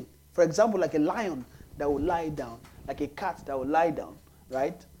be living. For example, like a lion that will lie down, like a cat that will lie down,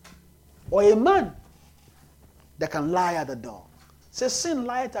 right? Or a man that can lie at the door. Says sin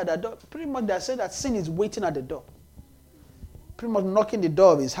lieth at the door. Pretty much they say that sin is waiting at the door. Pretty much knocking the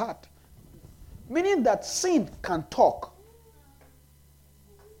door of his heart. Meaning that sin can talk.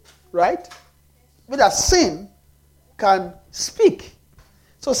 Right? But that sin can speak.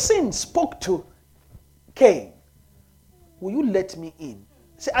 So sin spoke to Cain. Will you let me in?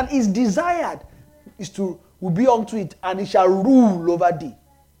 See, and his desired is will be unto it, and he shall rule over thee.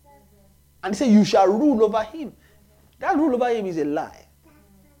 And he said, you shall rule over him. That rule over him is a lie.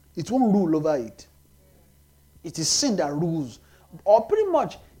 It won't rule over it. It is sin that rules. Or pretty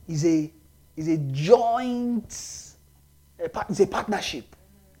much is a joint, it's a partnership.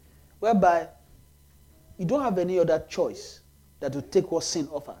 Whereby you don't have any other choice than to take what sin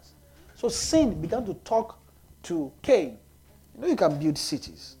offers. So sin began to talk to Cain. You know you can build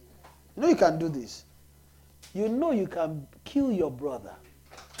cities. You know you can do this. You know you can kill your brother.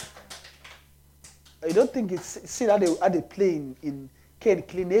 I don't think it's sin how they play in Cain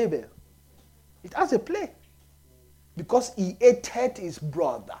killing Abel. It has a play. Because he hated his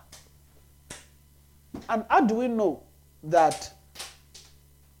brother. And how do we know that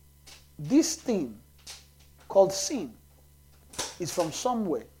this thing called sin is from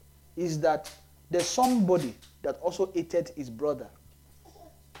somewhere? Is that there's somebody that also hated his brother.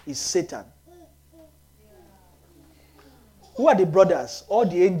 Is Satan. Who are the brothers? All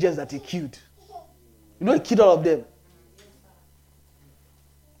the angels that he killed. You know he killed all of them.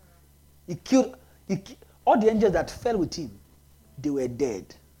 He killed all the angels that fell with him. They were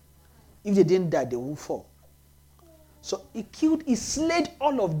dead. If they didn't die, they won't fall. So he slayed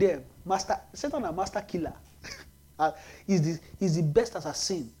all of them. Satan a master killer. He's the best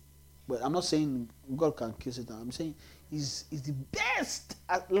assassin. But I'm not saying God can kill Satan. I'm saying he's the best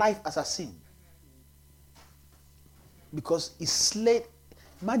life assassin. Because he slayed.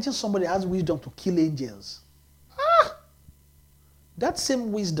 Imagine somebody has wisdom to kill angels. That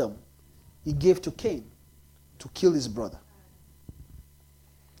same wisdom he gave to Cain to kill his brother.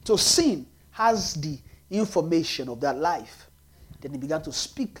 So sin has the information of that life. Then he began to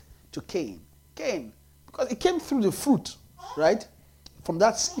speak to Cain. Cain, because it came through the fruit, right? From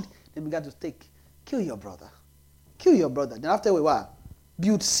that seed, then began to kill your brother. Kill your brother. Then after a while,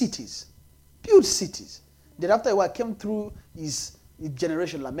 build cities. Build cities. Then after a while, came through his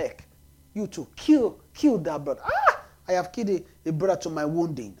generation, Lamech. You too, kill that brother. I have killed a brother to my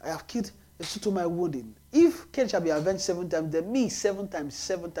wounding. I have killed a sister to my wounding. If Cain shall be avenged 7 times, then me 7 times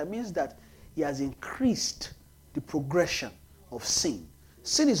 7 times means that he has increased the progression of sin.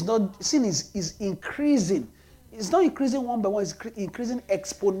 Sin is increasing. It's not increasing one by one, it's increasing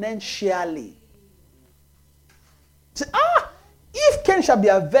exponentially. Say, Cain shall be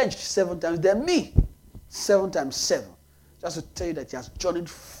avenged 7 times, then me 7 times 7. Just to tell you that he has journeyed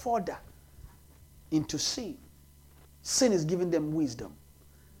further into sin. Sin is giving them wisdom.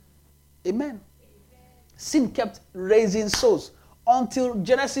 Amen. Sin kept raising souls until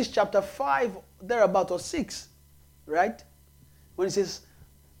Genesis chapter 5, thereabout, or 6. Right? When it says,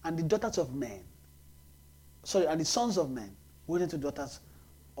 and the daughters of men, and the sons of men went into daughters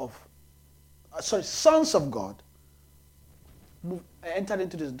of, sons of God entered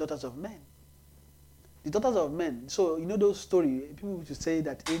into the daughters of men. The daughters of men. So, you know those stories, people used to say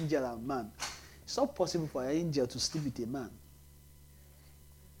that angel and man. It's not possible for an angel to sleep with a man.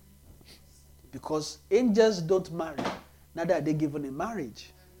 Because angels don't marry. Neither are they given in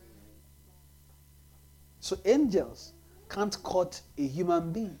marriage. So angels can't cut a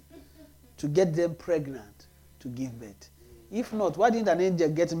human being to get them pregnant to give birth. If not, why didn't an angel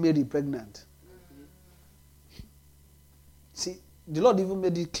get Mary pregnant? See, the Lord even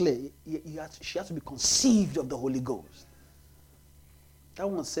made it clear. She has to be conceived of the Holy Ghost. That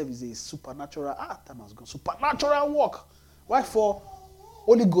one itself is a supernatural time has gone. Supernatural work. Why for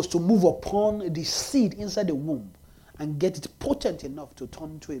Holy Ghost to move upon the seed inside the womb and get it potent enough to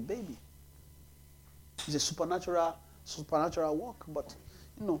turn into a baby? It's a supernatural work. But,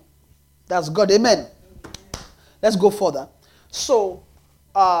 that's God. Amen. Let's go further. So,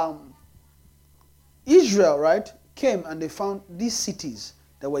 Israel, right, came and they found these cities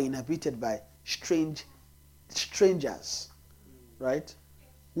that were inhabited by strangers, right,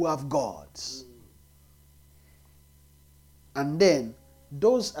 who have gods. And then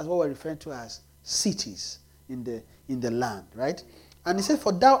those are what we're referring to as cities in the land, right? And he said,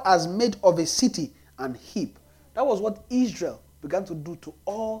 for thou hast made of a city an heap. That was what Israel began to do to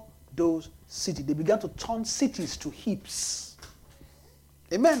all those cities. They began to turn cities to heaps.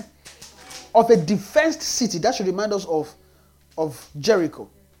 Amen. Of a defensed city, that should remind us of Jericho.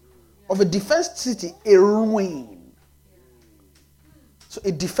 Of a defensed city, a ruin. So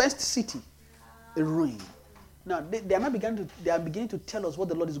a defensed city, a ruin. Now they are beginning to tell us what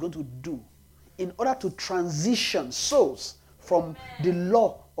the Lord is going to do in order to transition souls from the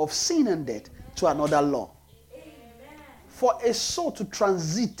law of sin and death to another law. For a soul to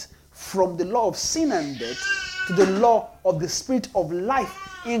transit from the law of sin and death to the law of the spirit of life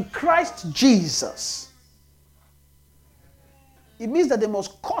in Christ Jesus, it means that they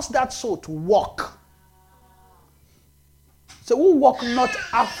must cause that soul to walk. So we walk not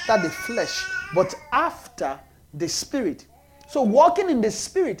after the flesh, but after the spirit. So walking in the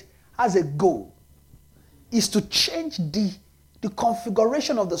spirit has a goal, is to change the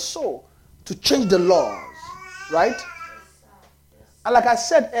configuration of the soul, to change the laws, right? And like I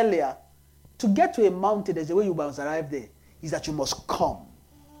said earlier, to get to a mountain, there's a way you must arrive there, is that you must come.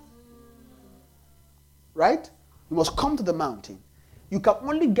 Right? You must come to the mountain. You can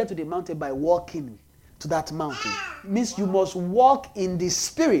only get to the mountain by walking to that mountain. It means you must walk in the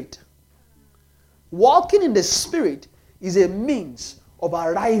spirit. Walking in the spirit is a means of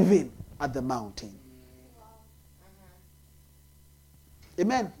arriving at the mountain.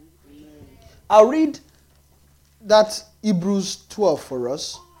 Amen. I'll read that Hebrews 12 for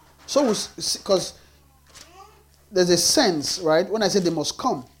us. So, because there's a sense, right? When I say they must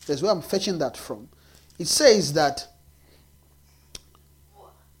come, there's where I'm fetching that from. It says that,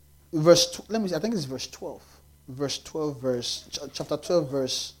 I think it's verse 12. Chapter 12,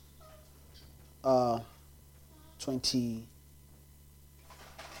 verse 20.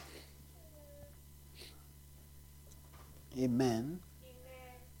 Amen.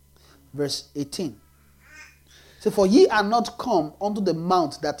 Verse 18. So, for ye are not come unto the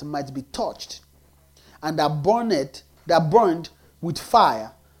mount that might be touched, and are burned with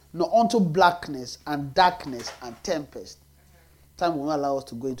fire, nor unto blackness and darkness and tempest. Time will not allow us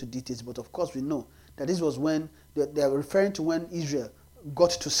to go into details, but of course we know that this was when they are referring to when Israel got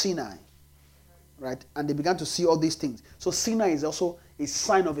to Sinai, right? And they began to see all these things. So Sinai is also a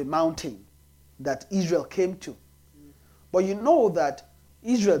sign of a mountain that Israel came to. But you know that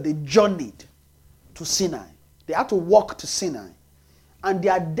Israel, they journeyed to Sinai. They had to walk to Sinai. And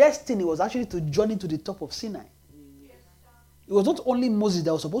their destiny was actually to journey to the top of Sinai. It was not only Moses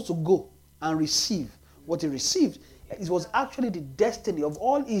that was supposed to go and receive what he received. It was actually the destiny of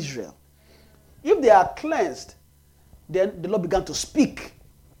all Israel. If they are cleansed, then the Lord began to speak.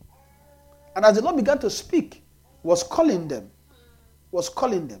 And as the Lord began to speak, was calling them.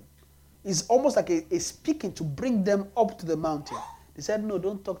 It's almost like a speaking to bring them up to the mountain. They said, no,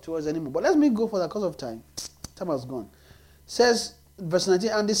 don't talk to us anymore. But let me go for that because of time. Time has gone. It says, verse 19,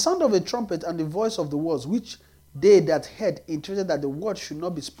 and the sound of a trumpet and the voice of the words, which they that heard entreated that the word should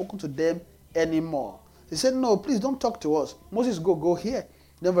not be spoken to them anymore. He said, no, please don't talk to us. Moses, go here.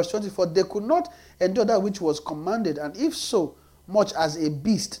 Then verse 24, they could not endure that which was commanded, and if so much as a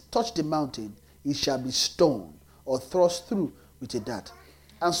beast touch the mountain, it shall be stoned or thrust through with a dart.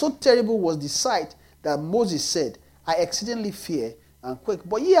 And so terrible was the sight that Moses said, I exceedingly fear and quake.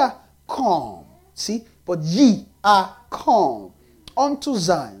 But ye are come. See? But ye are come unto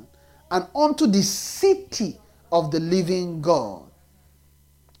Zion and unto the city of the living God,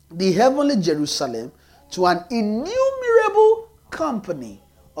 the heavenly Jerusalem, to an innumerable company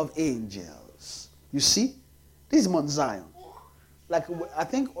of angels. You see? This is Mount Zion. Like, I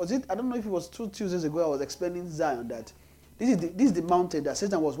think, I don't know if it was 2 Tuesdays ago I was explaining Zion, that this is the mountain that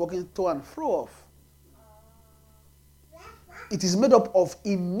Satan was walking to and fro of. It is made up of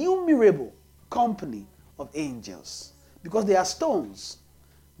innumerable company of angels, because they are stones.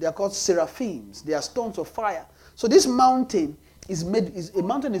 They are called seraphims. They are stones of fire. So this mountain is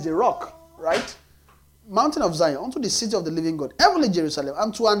a rock, right? Mountain of Zion, unto the city of the living God, heavenly Jerusalem,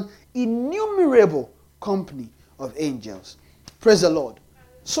 and to an innumerable company of angels. Praise the Lord.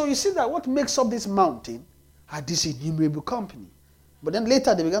 So you see that what makes up this mountain are this innumerable company. But then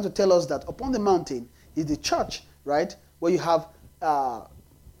later they began to tell us that upon the mountain is the church, right? Where you have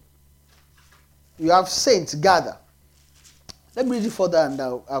saints gather. Let me read it further and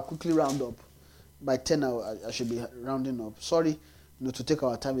I'll quickly round up. By 10 I should be rounding up. Sorry, to take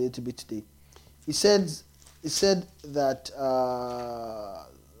our time a little bit today. He said that,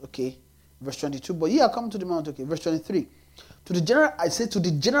 verse 22, but ye are come to the mount, verse 23. To the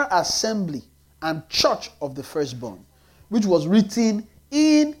general assembly and church of the firstborn, which was written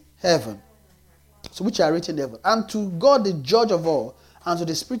in heaven. So which are written in heaven. And to God the judge of all, and to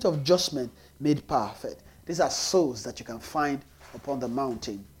the spirit of judgment made perfect. These are souls that you can find upon the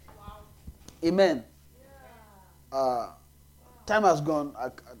mountain. Amen. Time has gone. I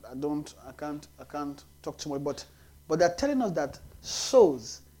can't talk too much. But they're telling us that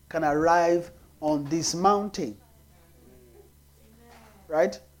souls can arrive on this mountain,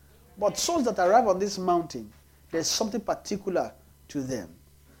 right? But souls that arrive on this mountain, there's something particular to them,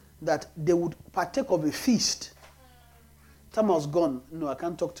 that they would partake of a feast. Time has gone. No, I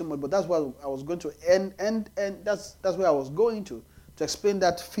can't talk too much. But that's why I was going to end. That's where I was going to explain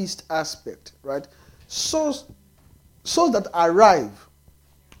that feast aspect, right? Souls that arrive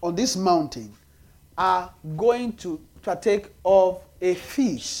on this mountain are going to partake of a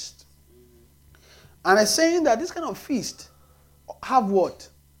feast. And I'm saying that this kind of feast have what?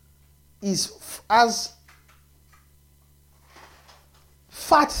 As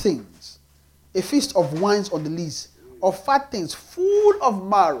fat things. A feast of wines on the lees. Of fat things full of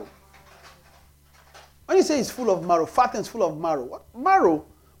marrow. When you say it's full of marrow, fat things full of marrow. What marrow?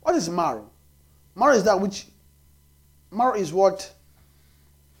 What is marrow? Marrow is that which... Marrow is what?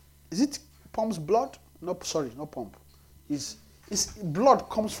 Is it pump's blood? No, sorry, not pump. It's blood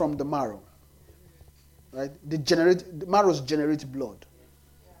comes from the marrow. Right? The marrows generate blood.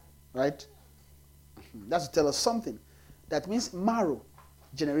 Right? That's to tell us something. That means marrow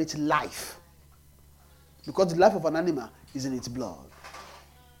generates life. Because the life of an animal is in its blood.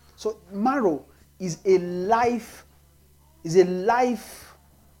 So marrow is a life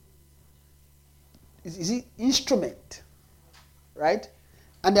instrument, right?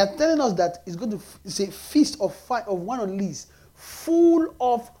 And they are telling us that it's a feast of one of these full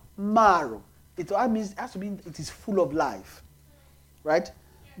of marrow. It has to mean it is full of life, right?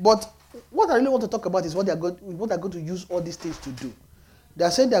 But what I really want to talk about is what they're going to use all these things to do. They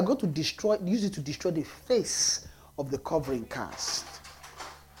are saying they are going to use it to destroy the face of the covering cast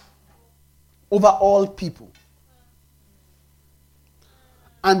over all people,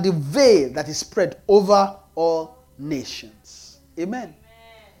 and the veil that is spread over all nations. Amen.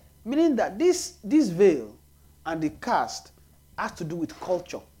 Meaning that this veil and the cast has to do with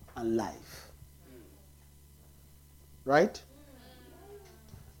culture and life. Right?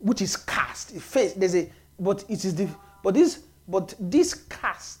 Which is cast, a face. But this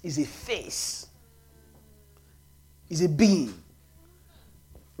cast is a face. Is a being.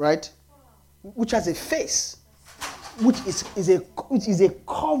 Right? Which has a face. Which is a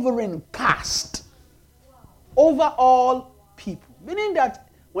covering cast over all people. Meaning that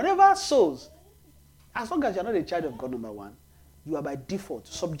whenever souls, as long as you're not a child of God, number one, you are by default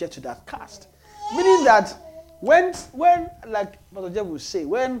subject to that cast. Meaning that when like Pastor Jeff will say,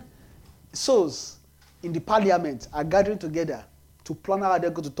 when souls in the parliament are gathering together to plan how they're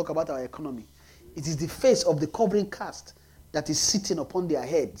going to talk about our economy, it is the face of the covering cast that is sitting upon their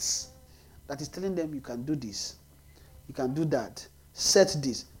heads that is telling them, you can do this, you can do that, set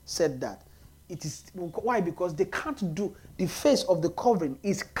this, set that. it is why? Because they can't do, the face of the covering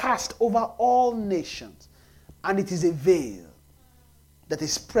is cast over all nations, and it is a veil that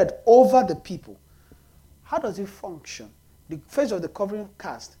is spread over the people. How does it function? The face of the covering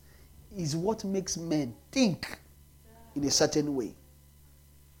cast is what makes men think in a certain way,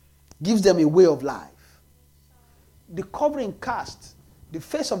 gives them a way of life. The covering cast, the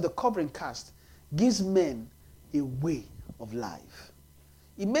face of the covering cast, gives men a way of life.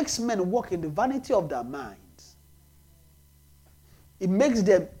 It makes men walk in the vanity of their minds. It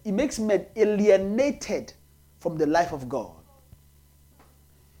makes men alienated from the life of God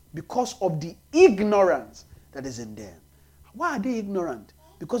because of the ignorance that is in them. Why are they ignorant?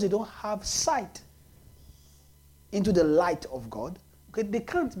 Because they don't have sight into the light of God. Okay, they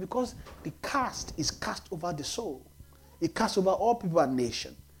can't, because the cast is cast over the soul. It casts over all people and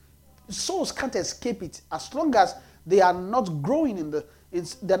nation. Souls can't escape it as long as they are not growing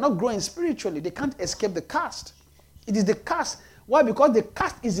they're not growing spiritually. They can't escape the cast. It is the cast. Why? Because the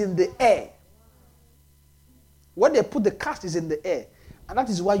cast is in the air. When they put the cast is in the air, and that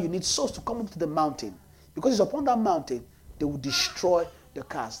is why you need souls to come up to the mountain, because it's upon that mountain they will destroy the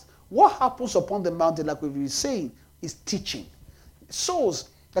cast. What happens upon the mountain, like we've been saying, is teaching.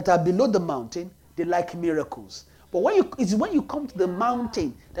 Souls that are below the mountain, they like miracles. But it's when you come to the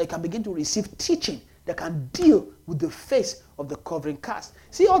mountain that you can begin to receive teaching that can deal with the face of the covering cast.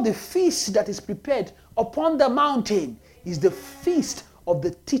 See, all the feast that is prepared upon the mountain is the feast of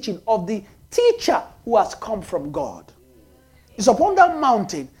the teaching of the teacher who has come from God. It's upon that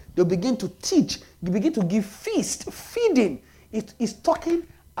mountain they'll begin to teach, they begin to give feast, feeding. It is talking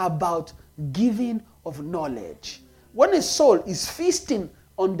about giving of knowledge. When a soul is feasting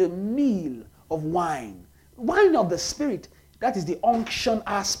on the meal of wine of the Spirit, that is the unction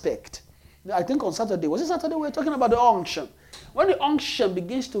aspect. I think on Saturday, was it Saturday we were talking about the unction? When the unction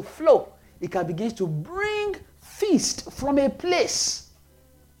begins to flow, it can begin to bring feast from a place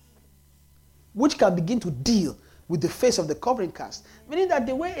which can begin to deal with the face of the covering cast. Meaning that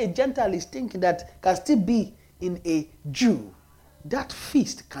the way a Gentile is thinking that can still be in a Jew, that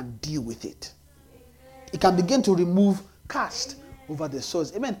feast can deal with it. It can begin to remove cast over the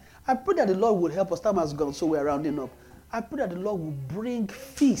souls. Amen. I pray that the Lord will help us. Time has gone, so we're rounding up. I pray that the Lord will bring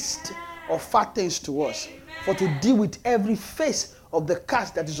feast of fat things to us, for to deal with every face of the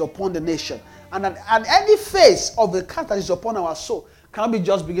cast that is upon the nation. And any face of the cast that is upon our soul. Can we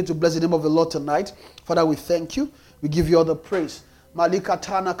just begin to bless the name of the Lord tonight? Father, we thank you. We give you all the praise.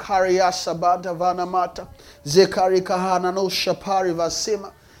 Malikatana Kariya Sabata Vanamata Zekari Kahana no Shapari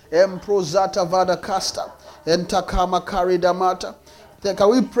Vasima Emprozata Vada Casta Entakama Karidamata. Then can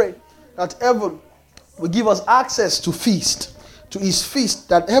we pray that heaven will give us access to feast, to his feast,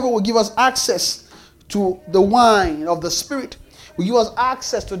 that heaven will give us access to the wine of the Spirit, will give us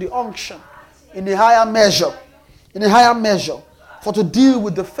access to the unction in a higher measure, for to deal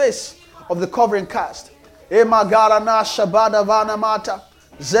with the face of the covering cast. Emagarana Shabada Vanamata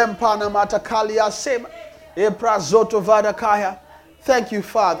Zempana Mata Kalia Sema Eprazoto Vadakaya. Thank you,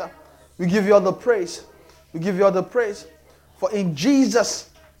 Father. We give you all the praise. We give you all the praise. For in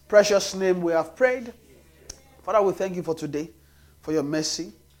Jesus' precious name we have prayed. Father, we thank you for today, for your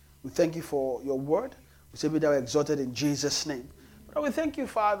mercy. We thank you for your word. We say be thou exalted in Jesus' name. Father, we thank you,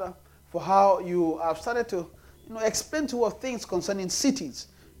 Father, for how you have started to explain to us things concerning cities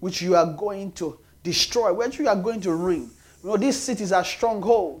which you are going to destroy, which you are going to ruin. These cities are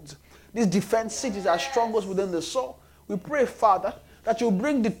strongholds. These defense cities are strongholds within the soul. We pray, Father, that you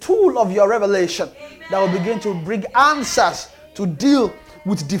bring the tool of your revelation that will begin to bring answers to deal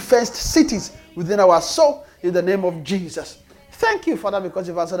with defense cities within our soul in the name of Jesus. Thank you, Father, because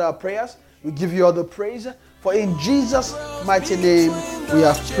you've answered our prayers. We give you all the praise. For in Jesus' mighty name we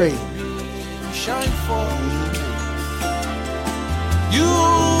have prayed. Shine forth. You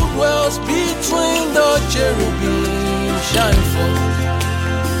dwells between the cherubim. Shine forth.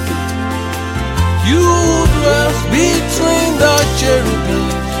 You dwells between the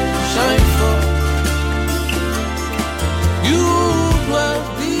cherubim.